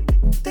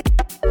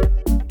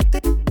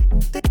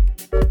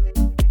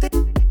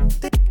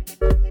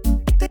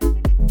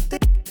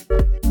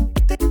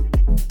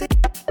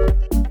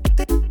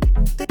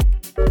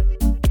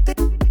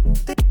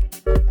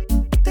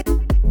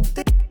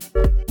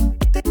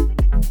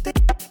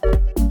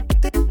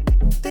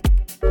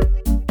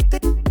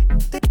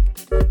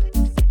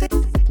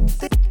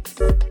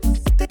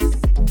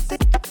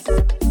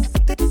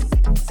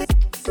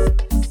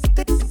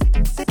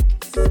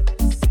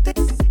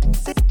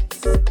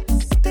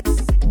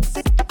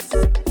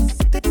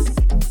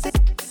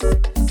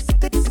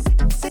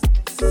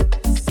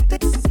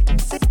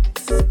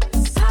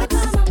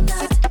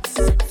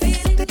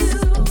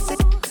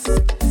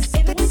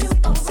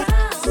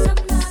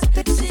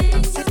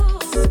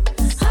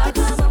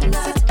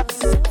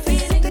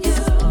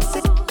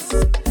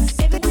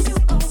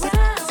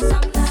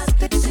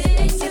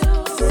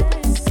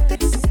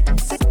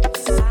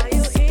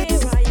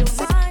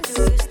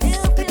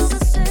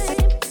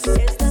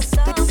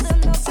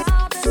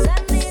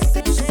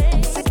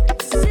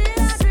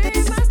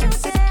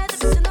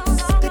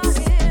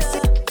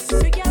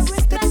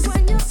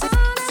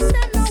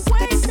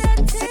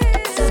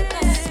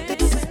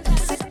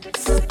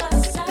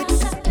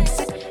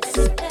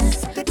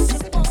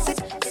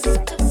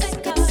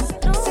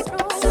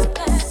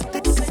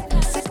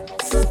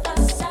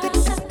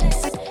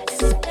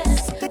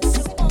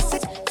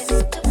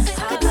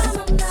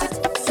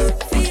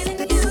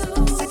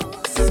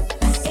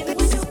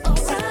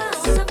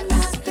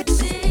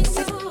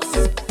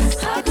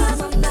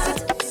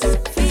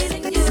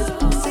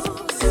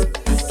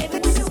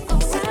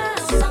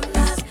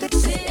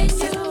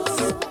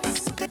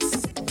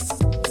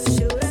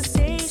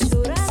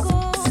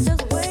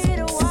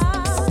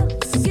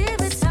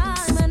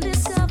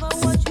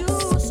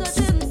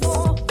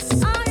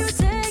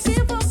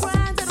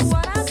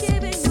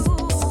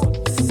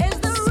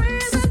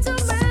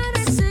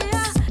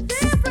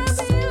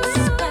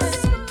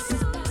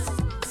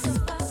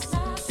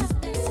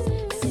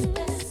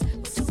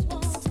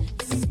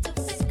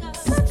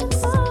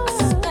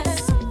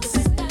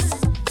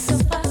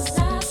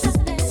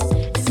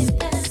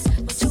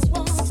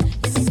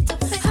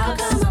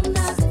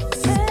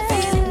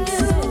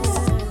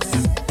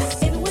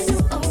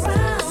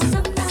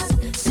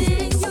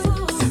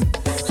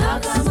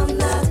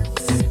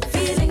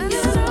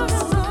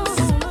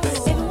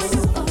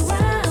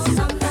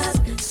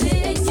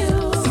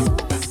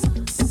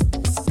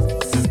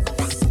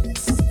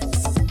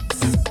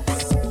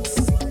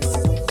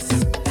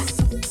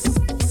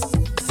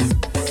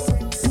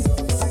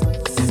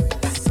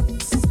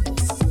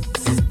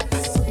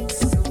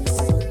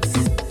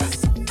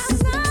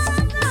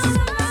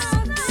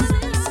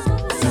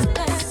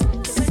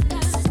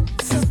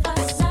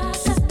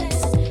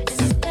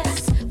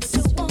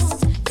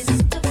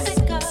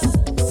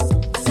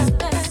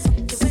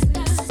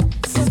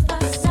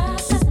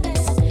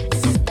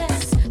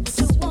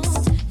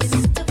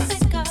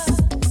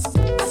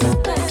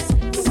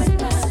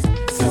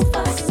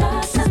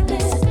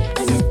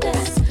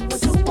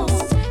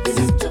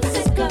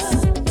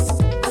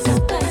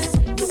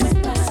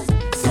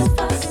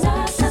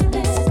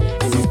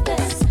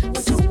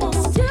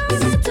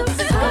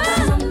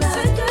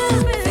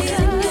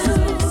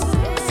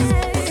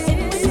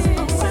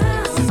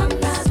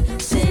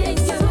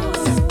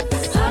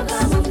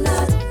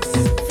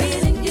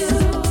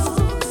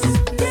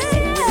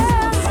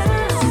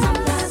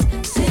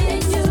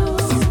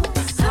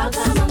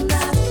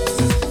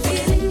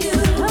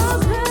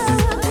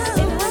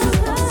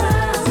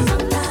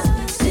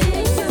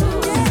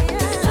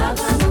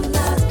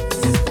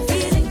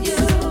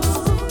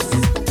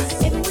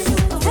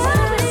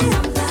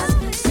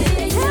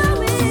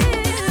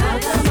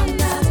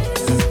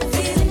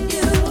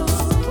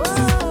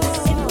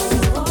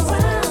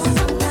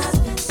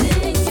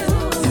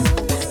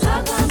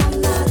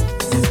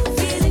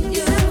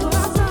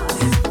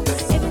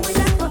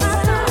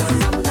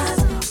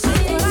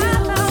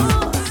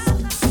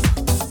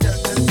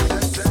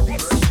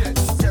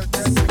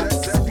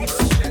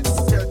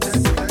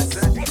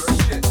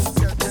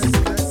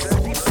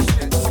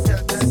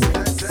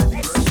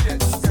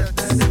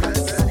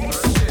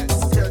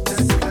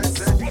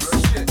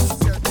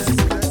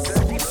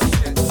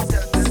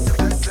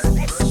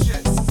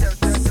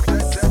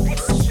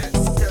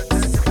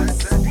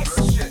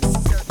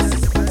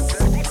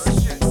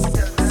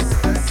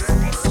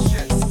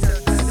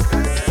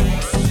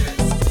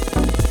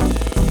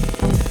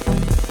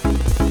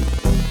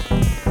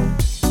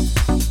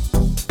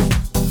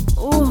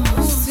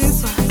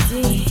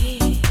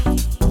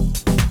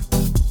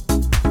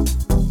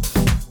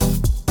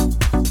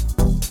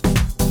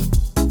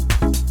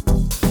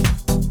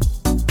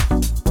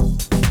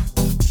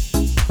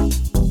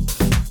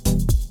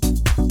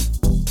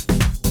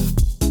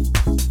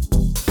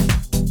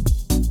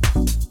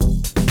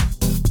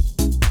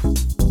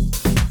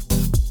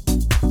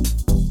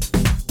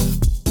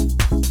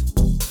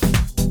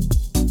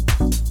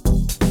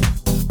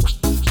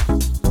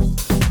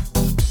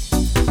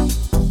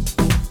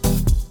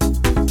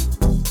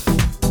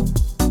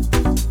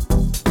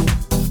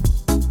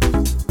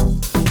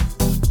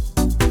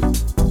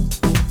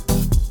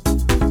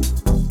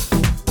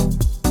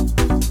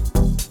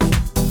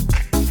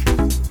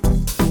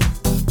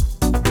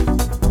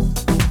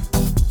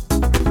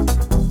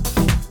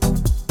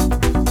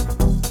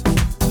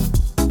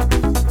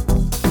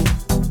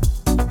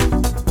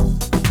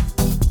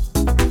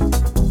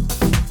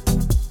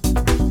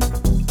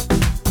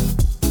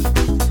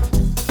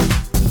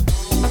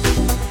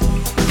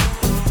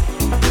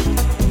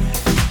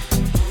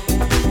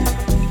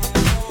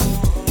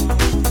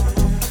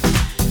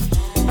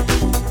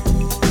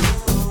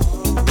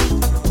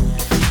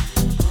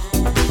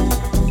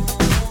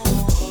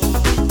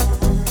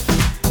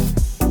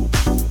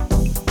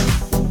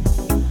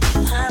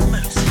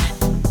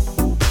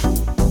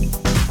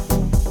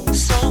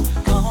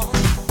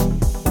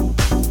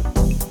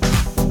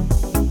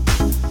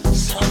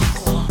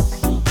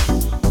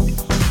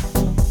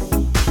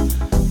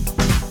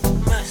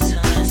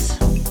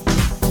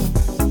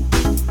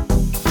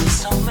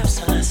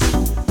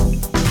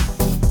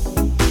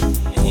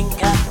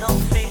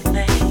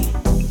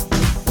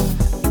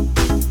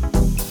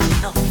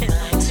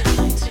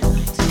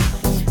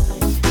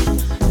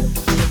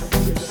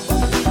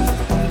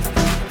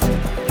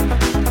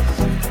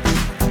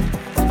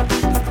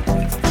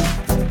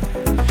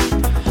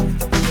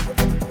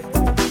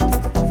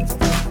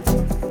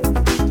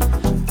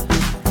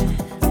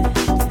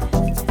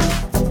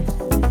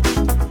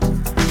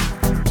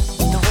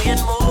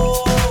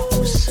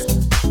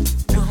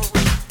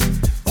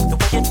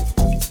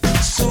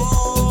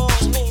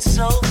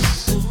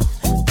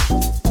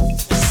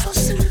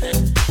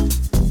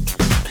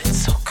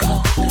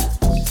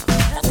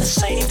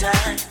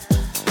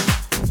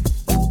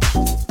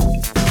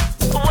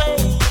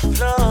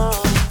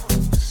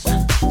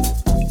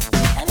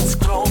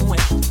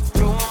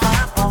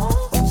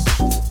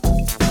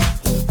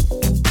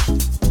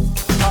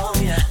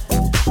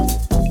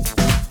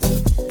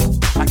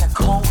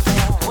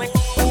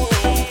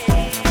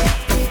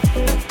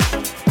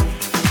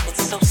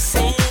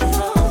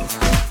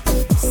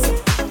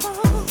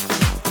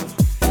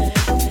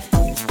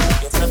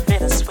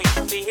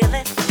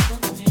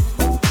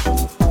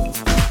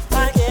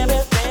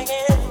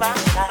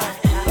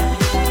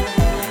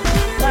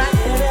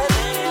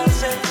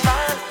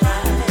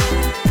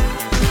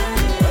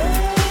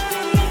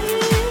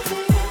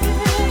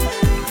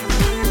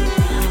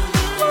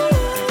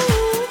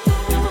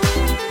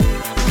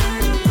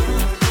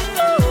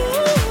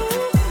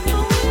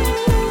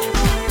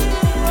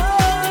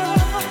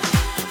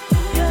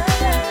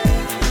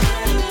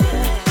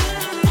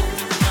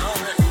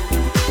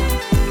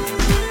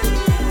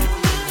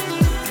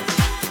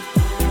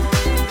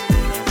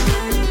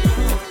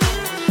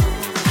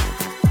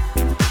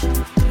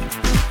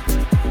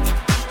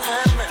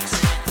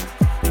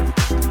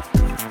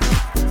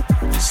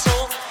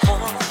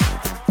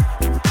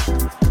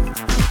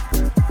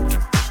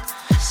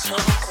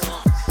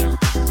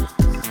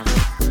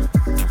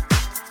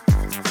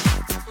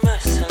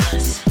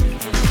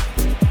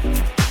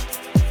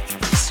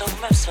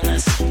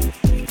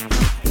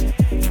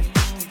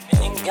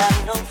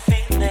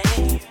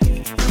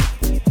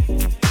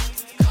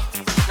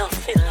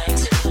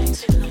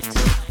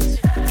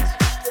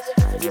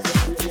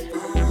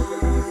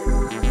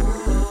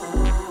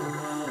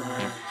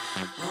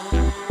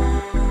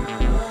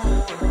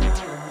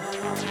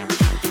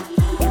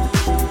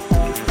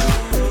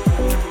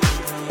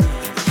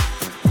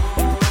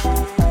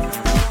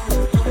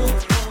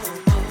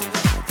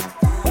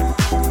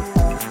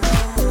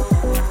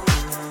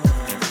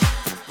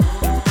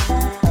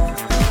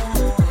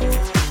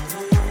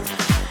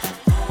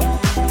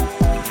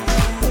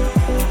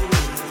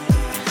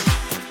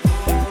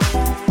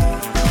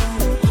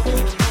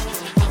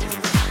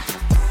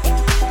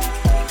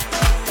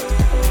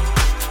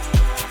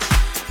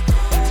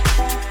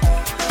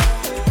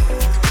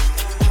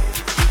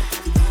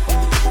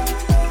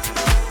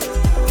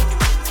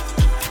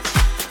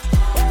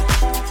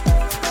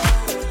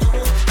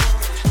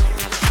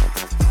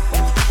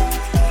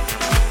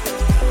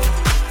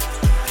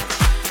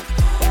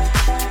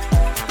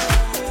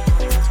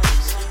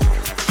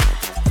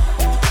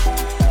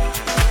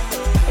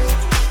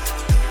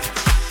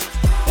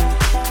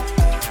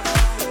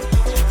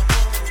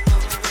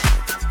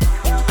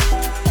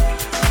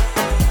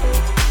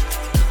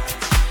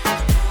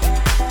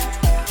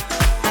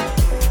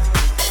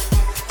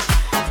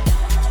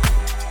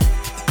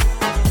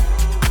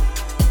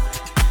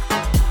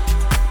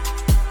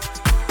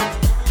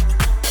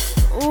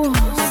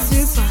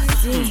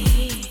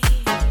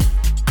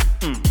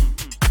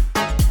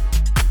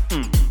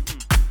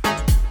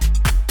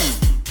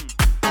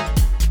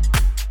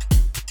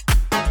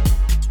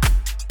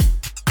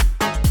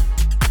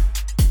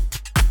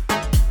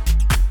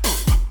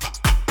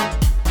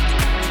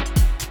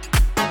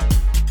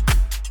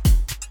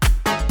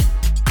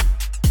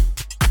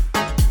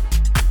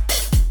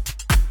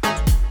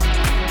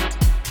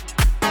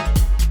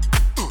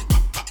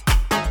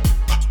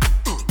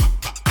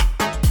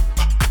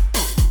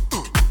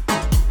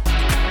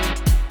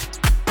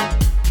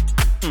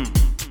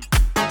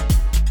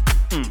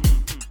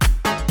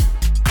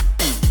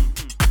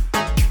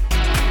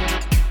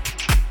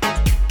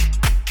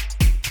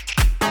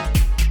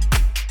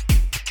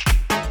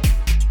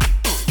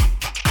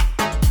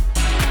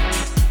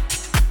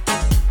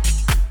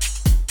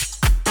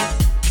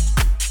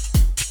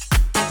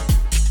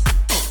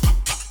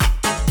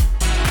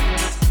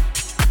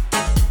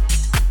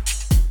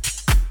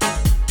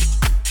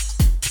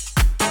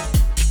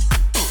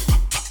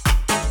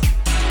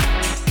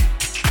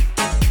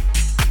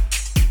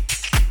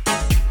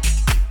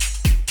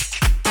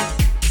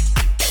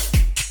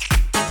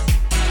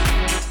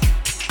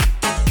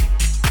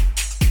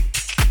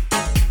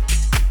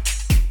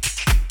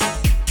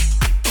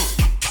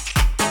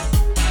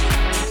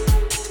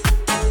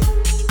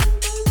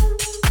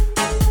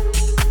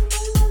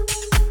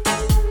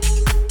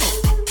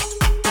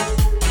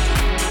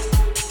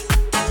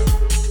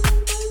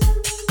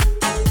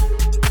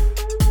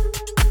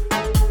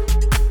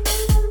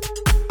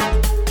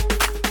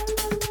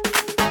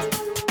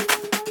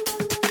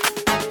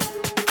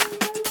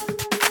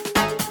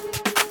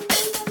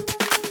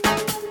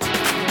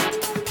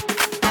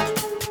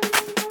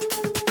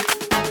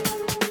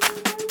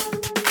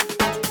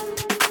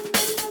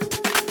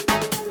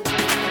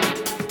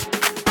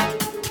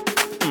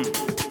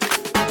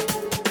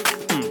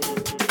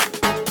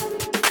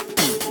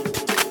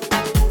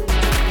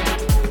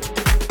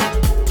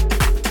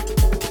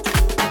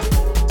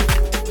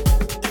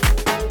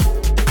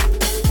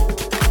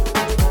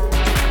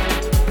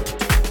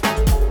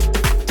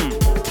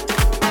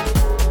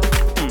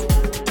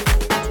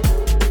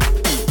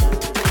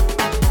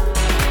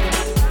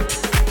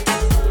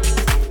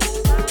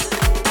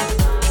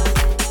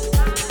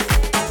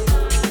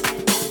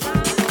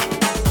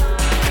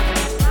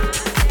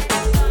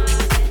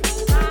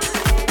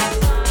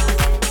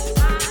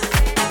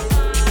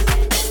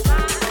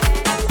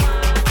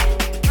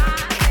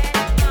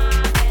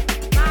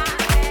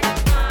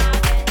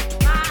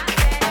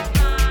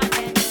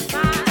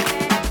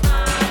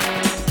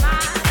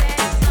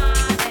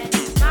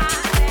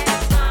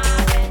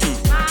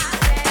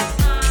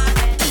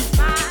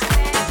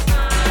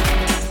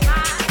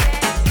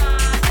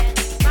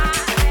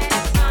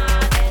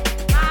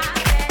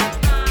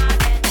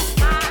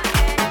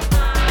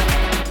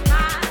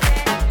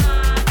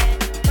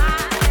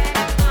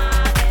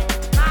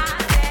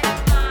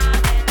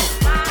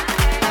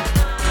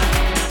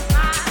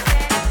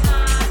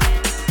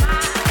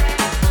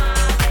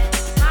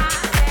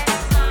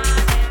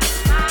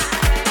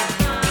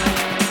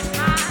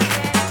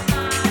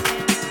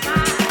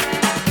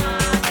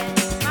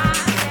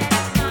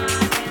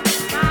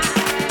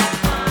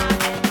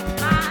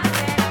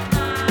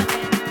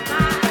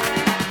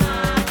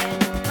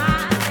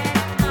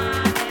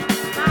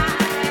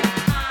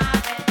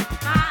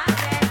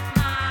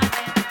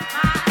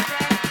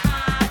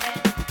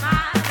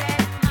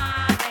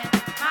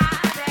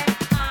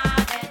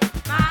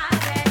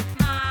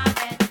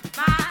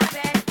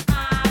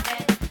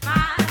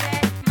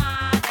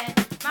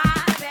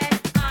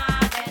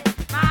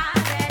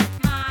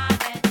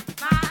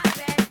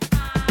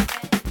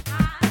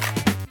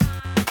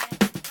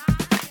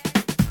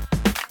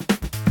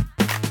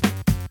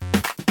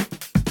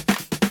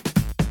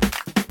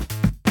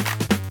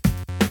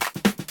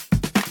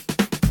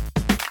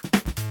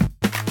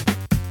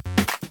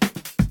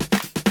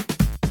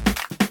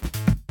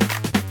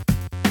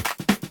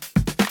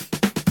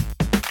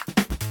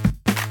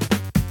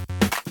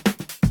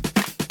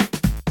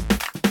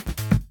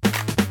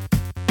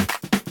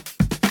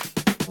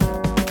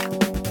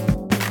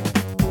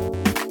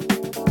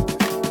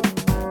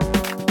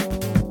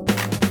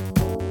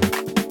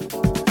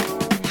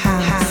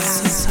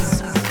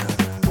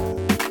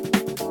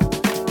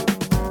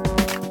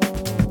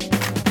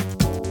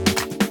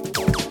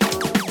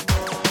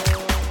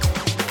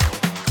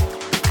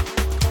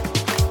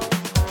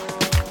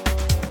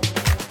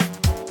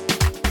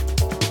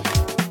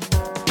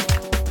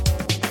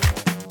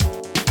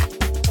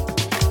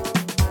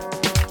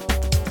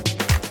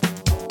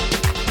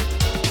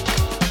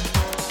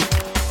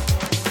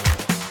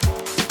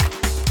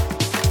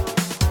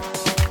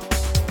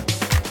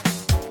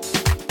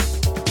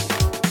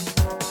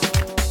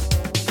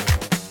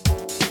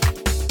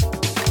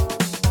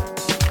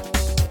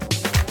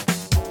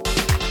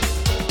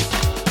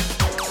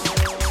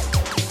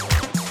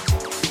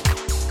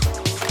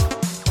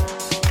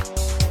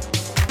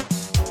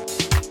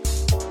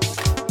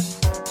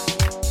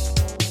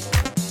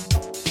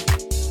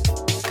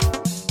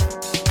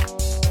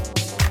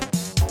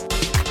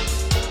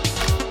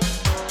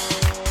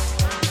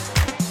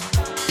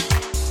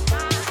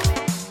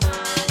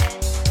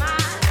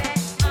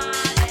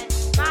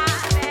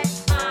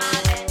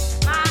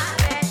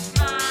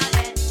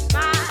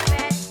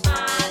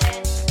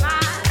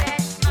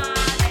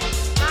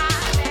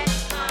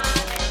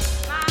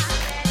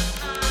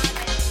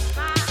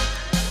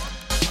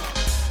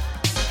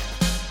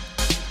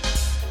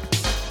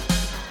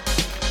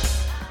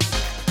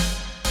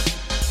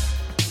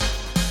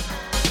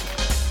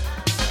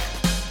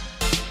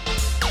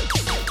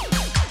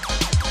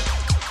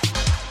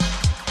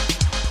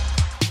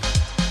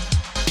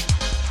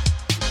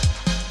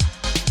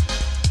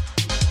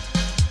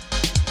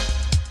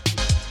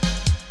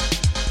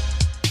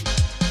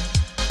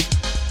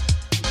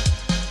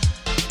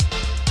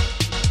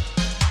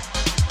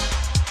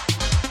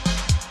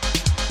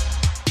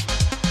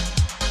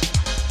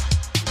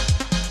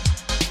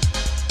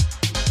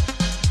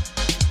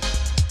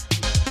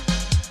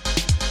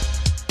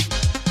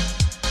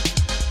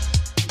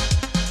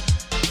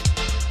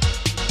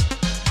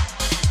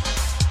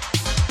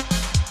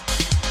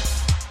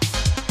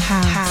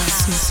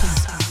 Super.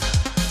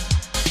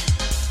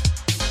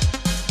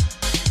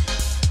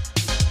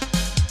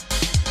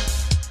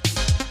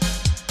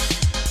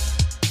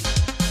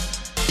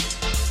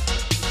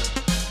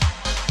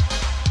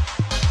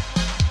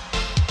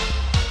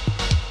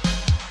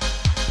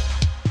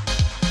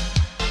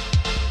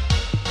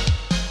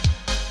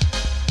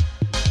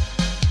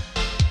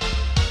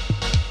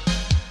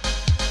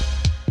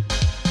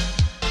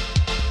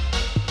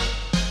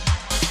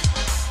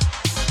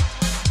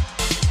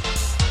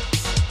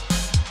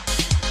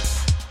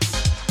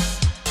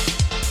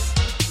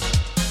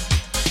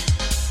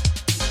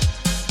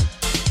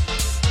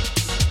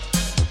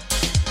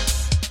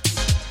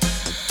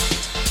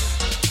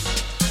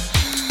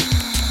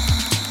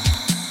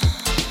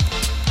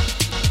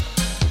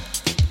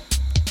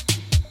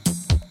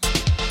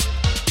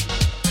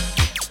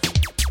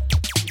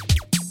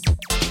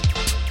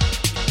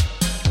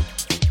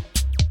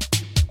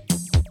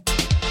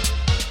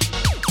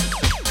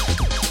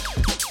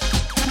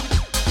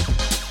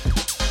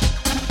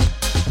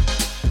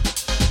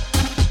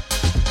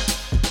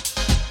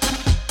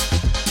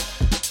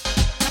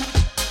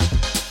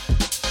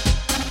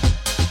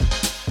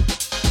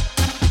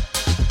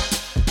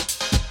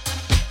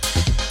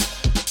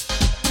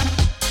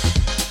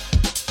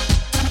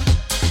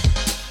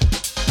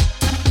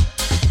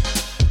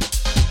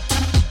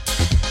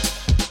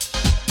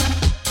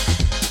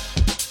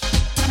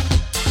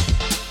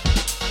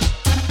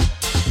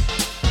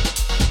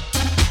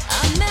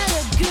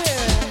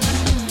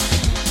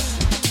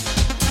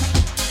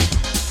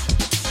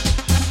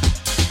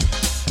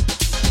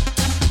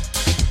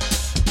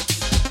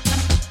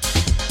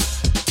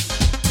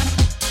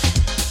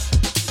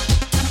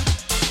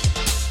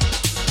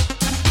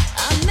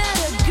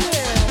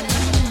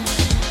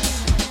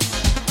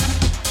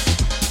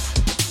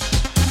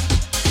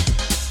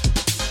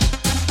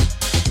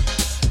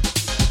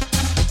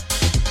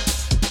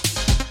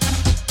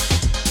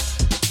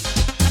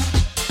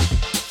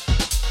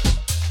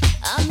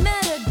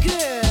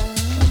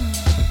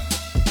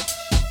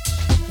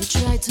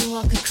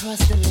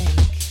 Across the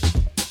lake,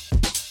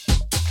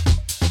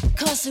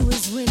 'cause it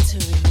was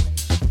wintering,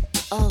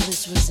 all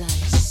this was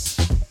ice.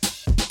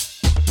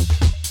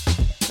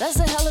 That's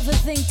a hell of a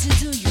thing to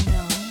do, you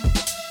know.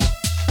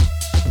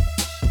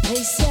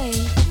 They say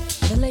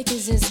the lake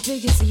is as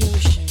big as the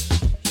ocean.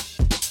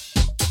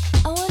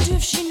 I wonder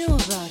if she knew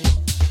about it.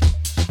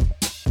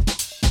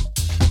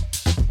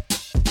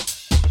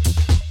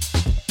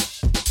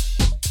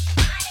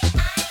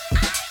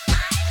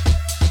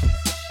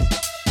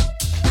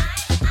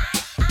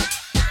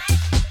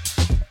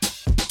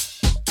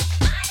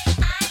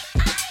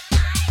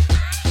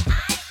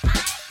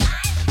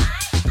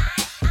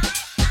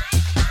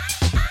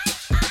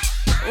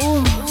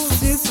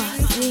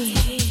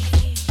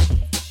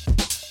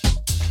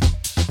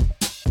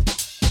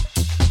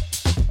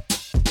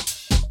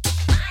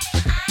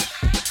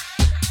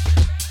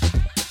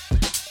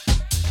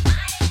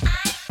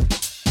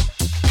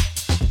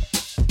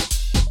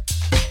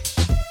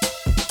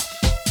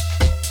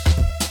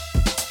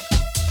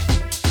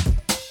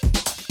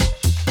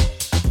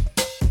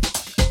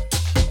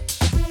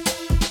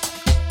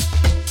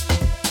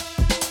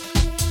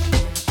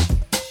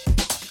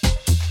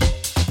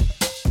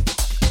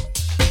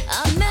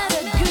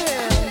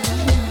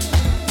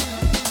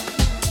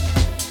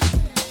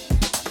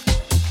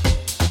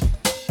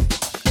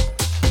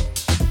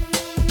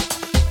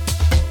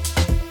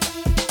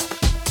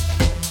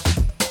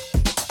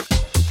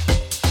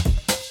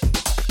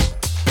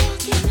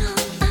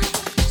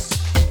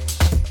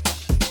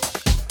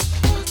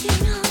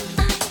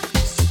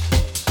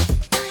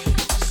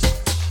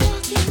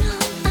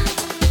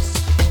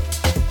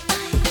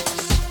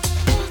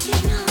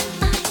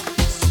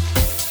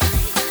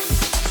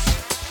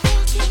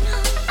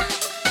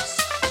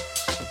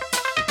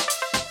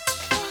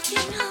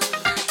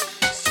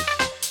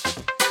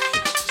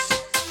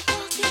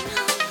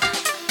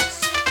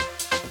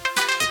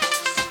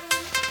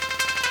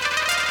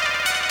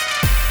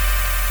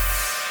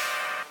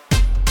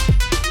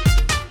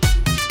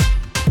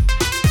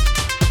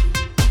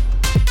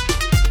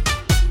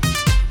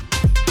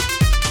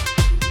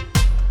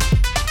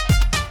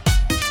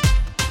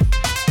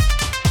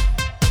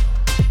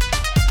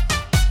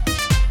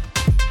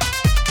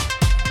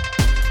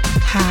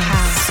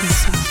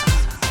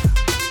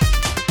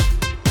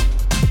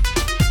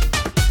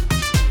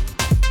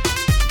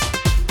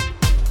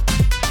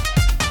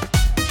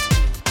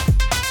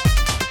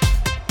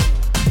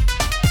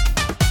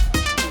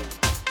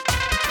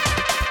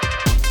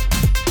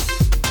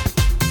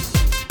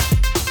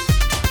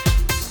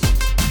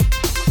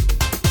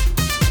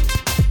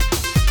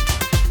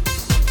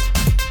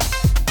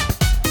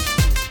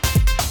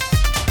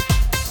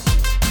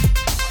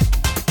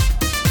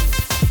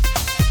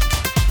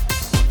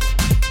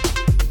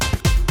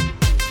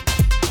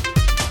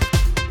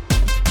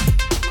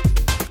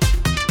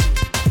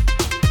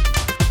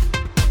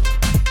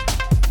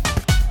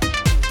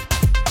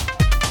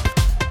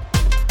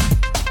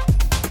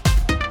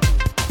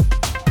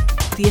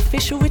 the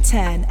official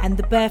return and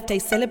the birthday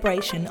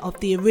celebration of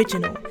the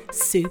original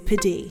Super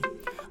D.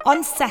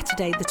 On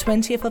Saturday, the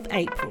 20th of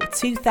April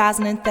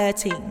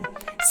 2013,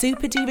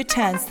 Super D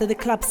returns to the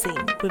club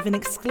scene with an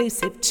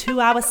exclusive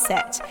 2-hour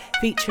set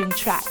featuring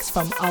tracks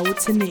from old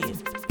to new.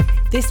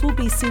 This will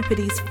be Super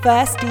D's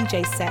first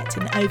DJ set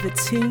in over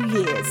 2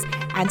 years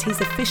and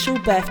his official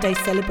birthday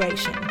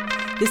celebration.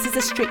 This is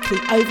a strictly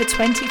over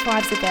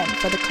 25s event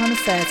for the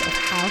connoisseurs of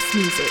house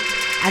music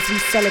as we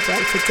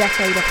celebrate a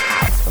decade of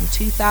house from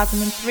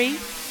 2003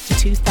 to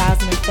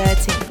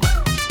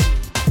 2013.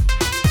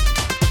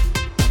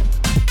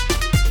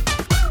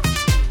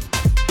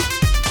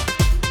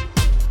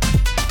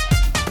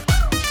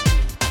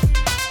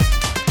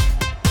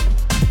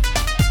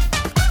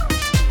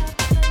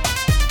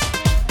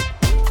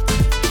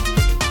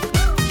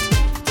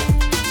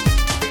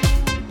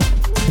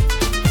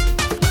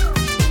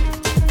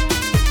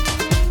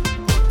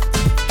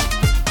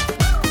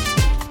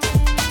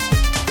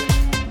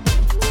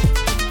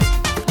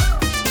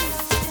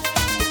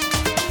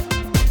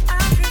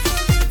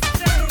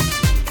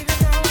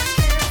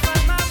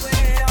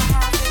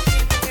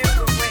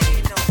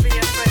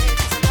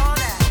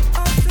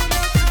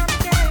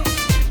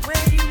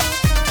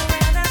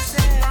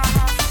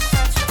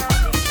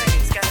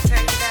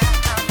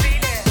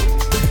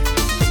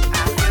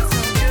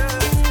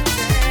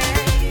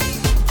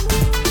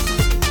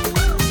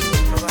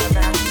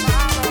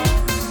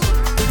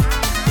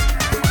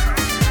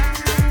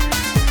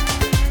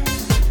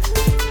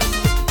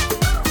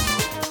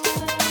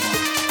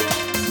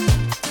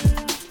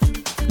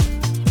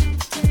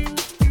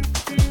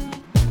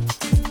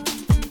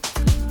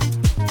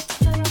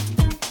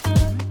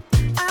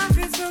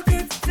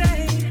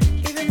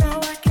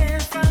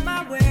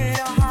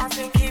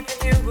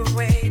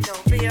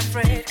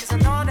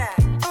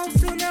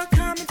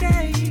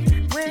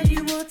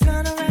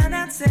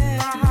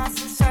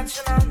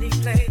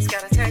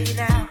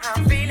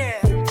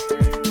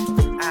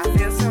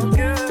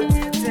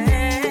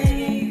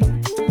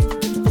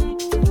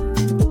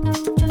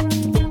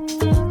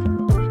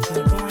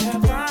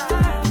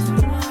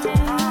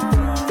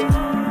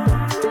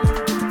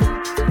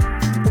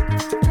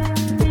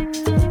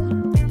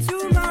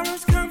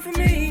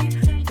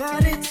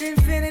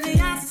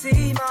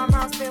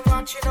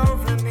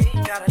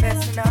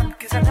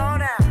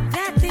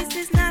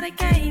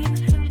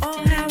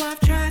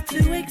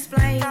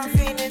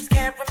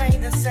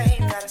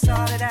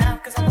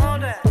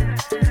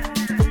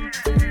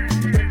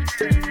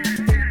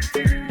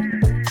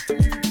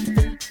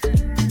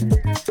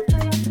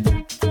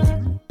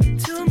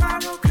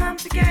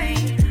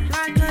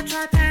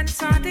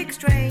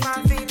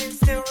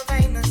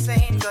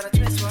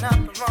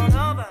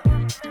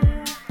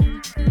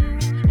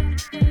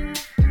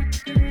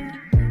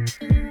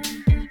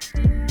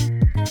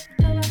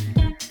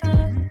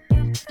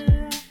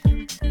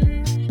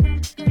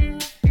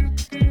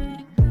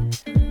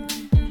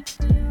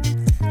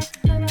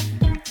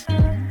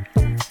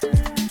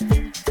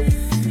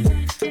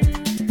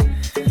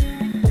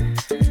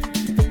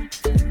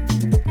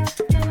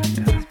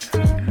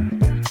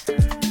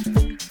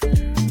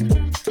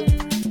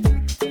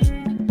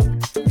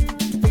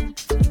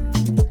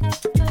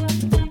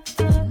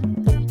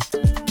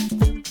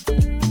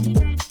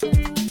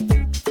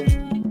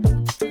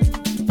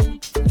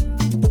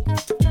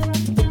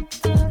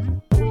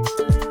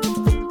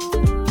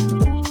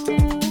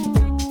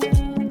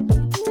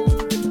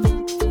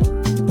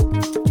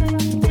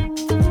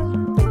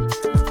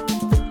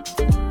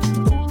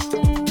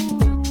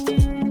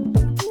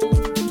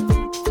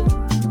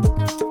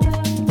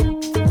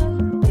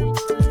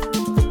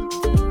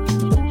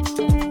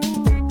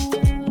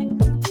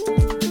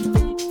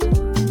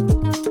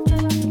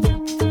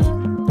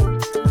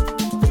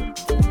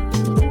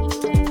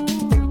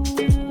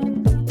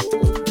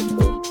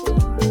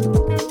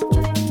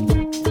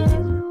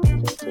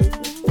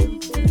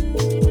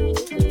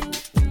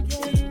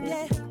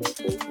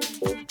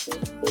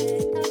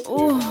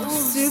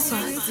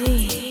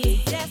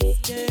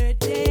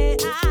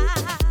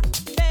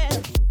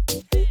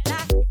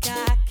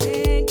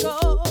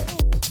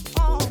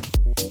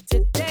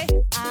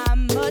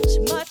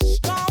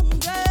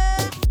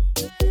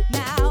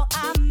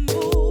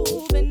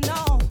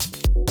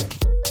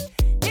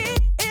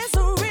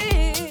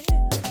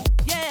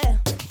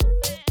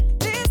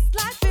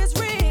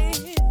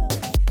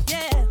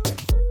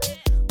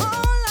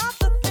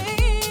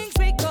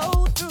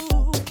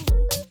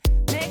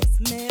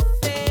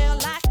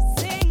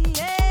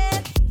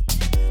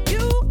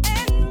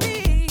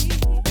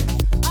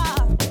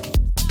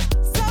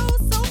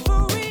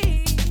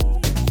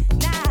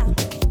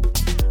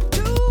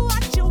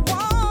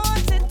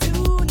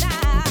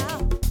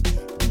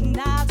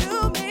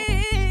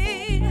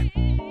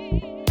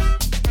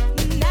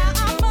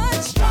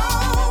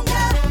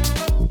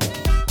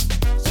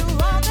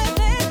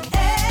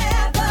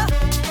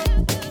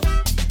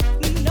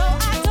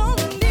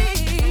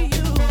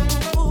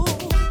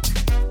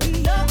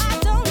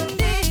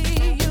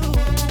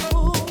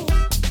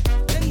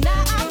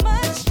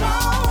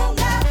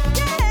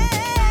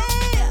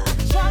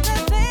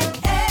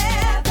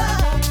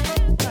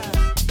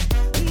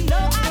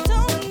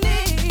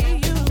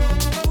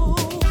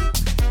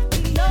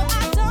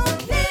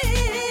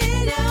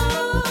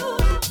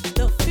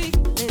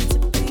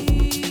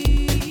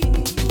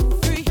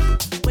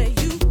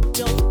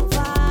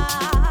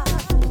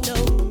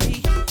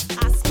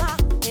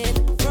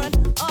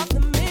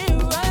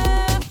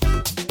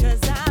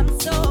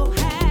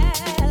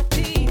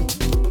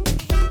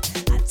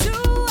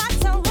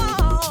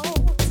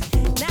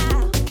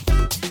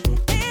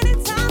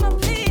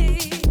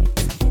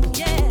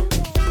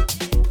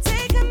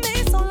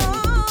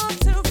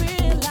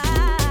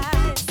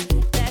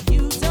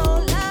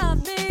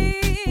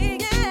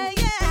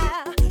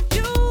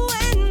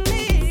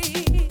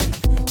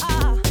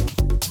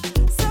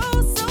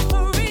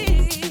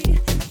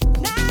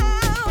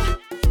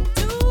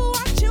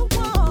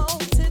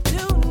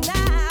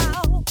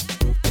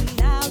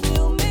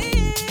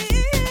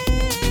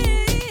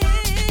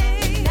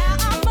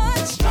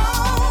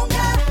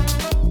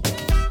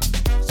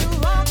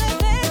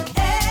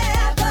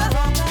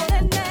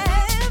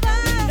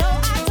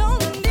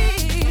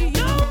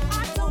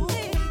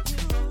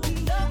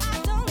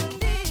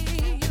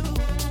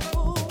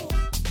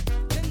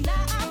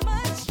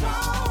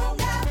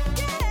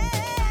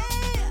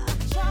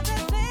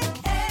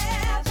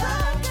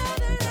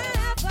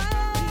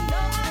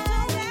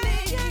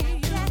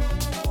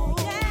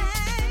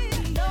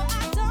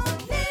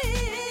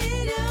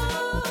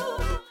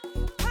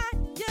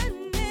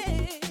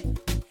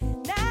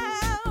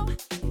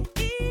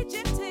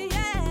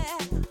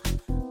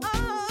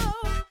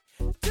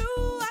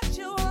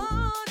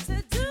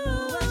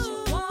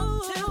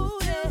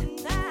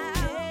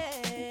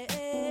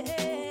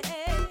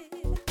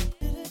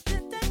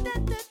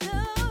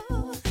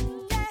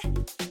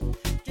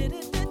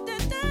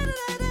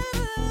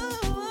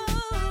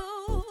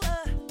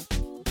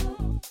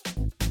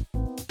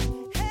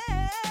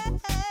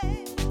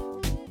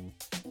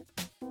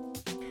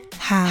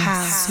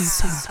 House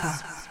Super.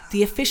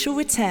 The official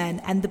return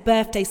and the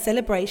birthday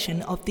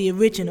celebration of the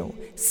original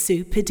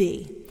Super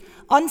D.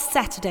 On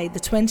Saturday, the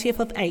 20th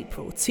of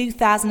April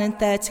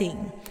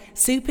 2013,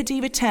 Super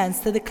D returns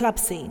to the club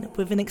scene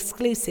with an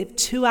exclusive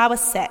 2-hour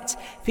set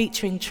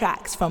featuring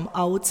tracks from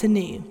old to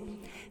new.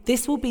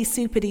 This will be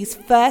Super D's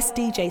first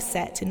DJ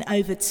set in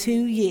over 2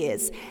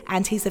 years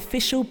and his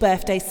official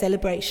birthday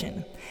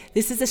celebration.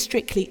 This is a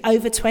strictly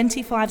over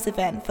 25s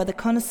event for the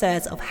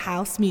connoisseurs of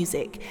house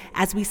music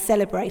as we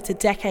celebrate a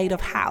decade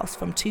of house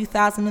from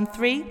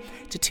 2003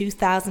 to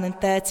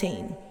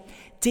 2013.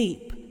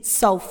 Deep,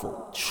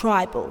 soulful,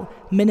 tribal,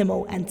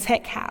 minimal and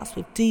tech house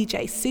with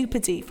DJ Super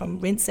D from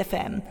Rinse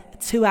FM, a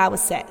 2-hour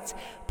set.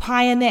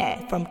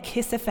 Pioneer from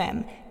Kiss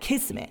FM,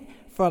 Kismet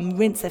from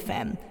Rinse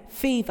FM,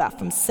 Fever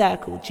from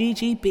Circle,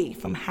 GGB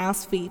from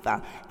House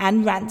Fever,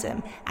 and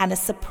Random, and a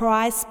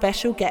surprise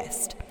special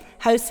guest.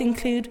 Hosts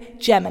include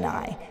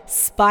Gemini,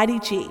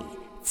 Spidey G,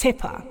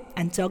 Tipper,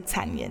 and Dog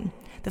Tanyan.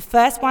 The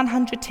first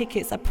 100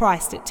 tickets are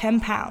priced at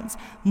 £10,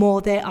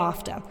 more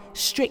thereafter.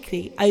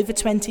 Strictly over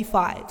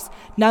 25s.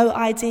 No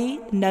ID,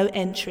 no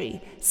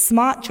entry.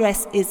 Smart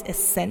dress is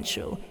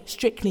essential.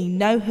 Strictly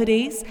no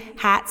hoodies,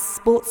 hats,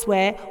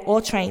 sportswear or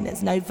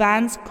trainers. No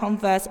Vans,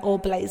 Converse or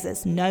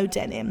Blazers. No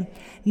denim.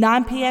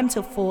 9 p.m.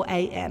 till 4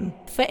 a.m.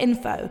 For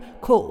info,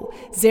 call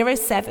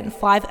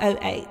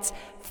 07508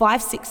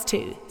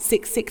 562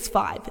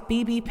 665,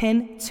 BB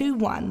pin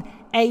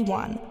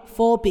 21A1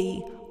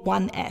 4B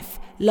 1F.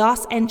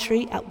 Last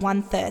entry at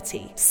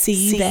 1:30.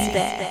 See you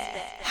there.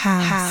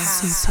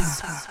 House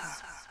Super.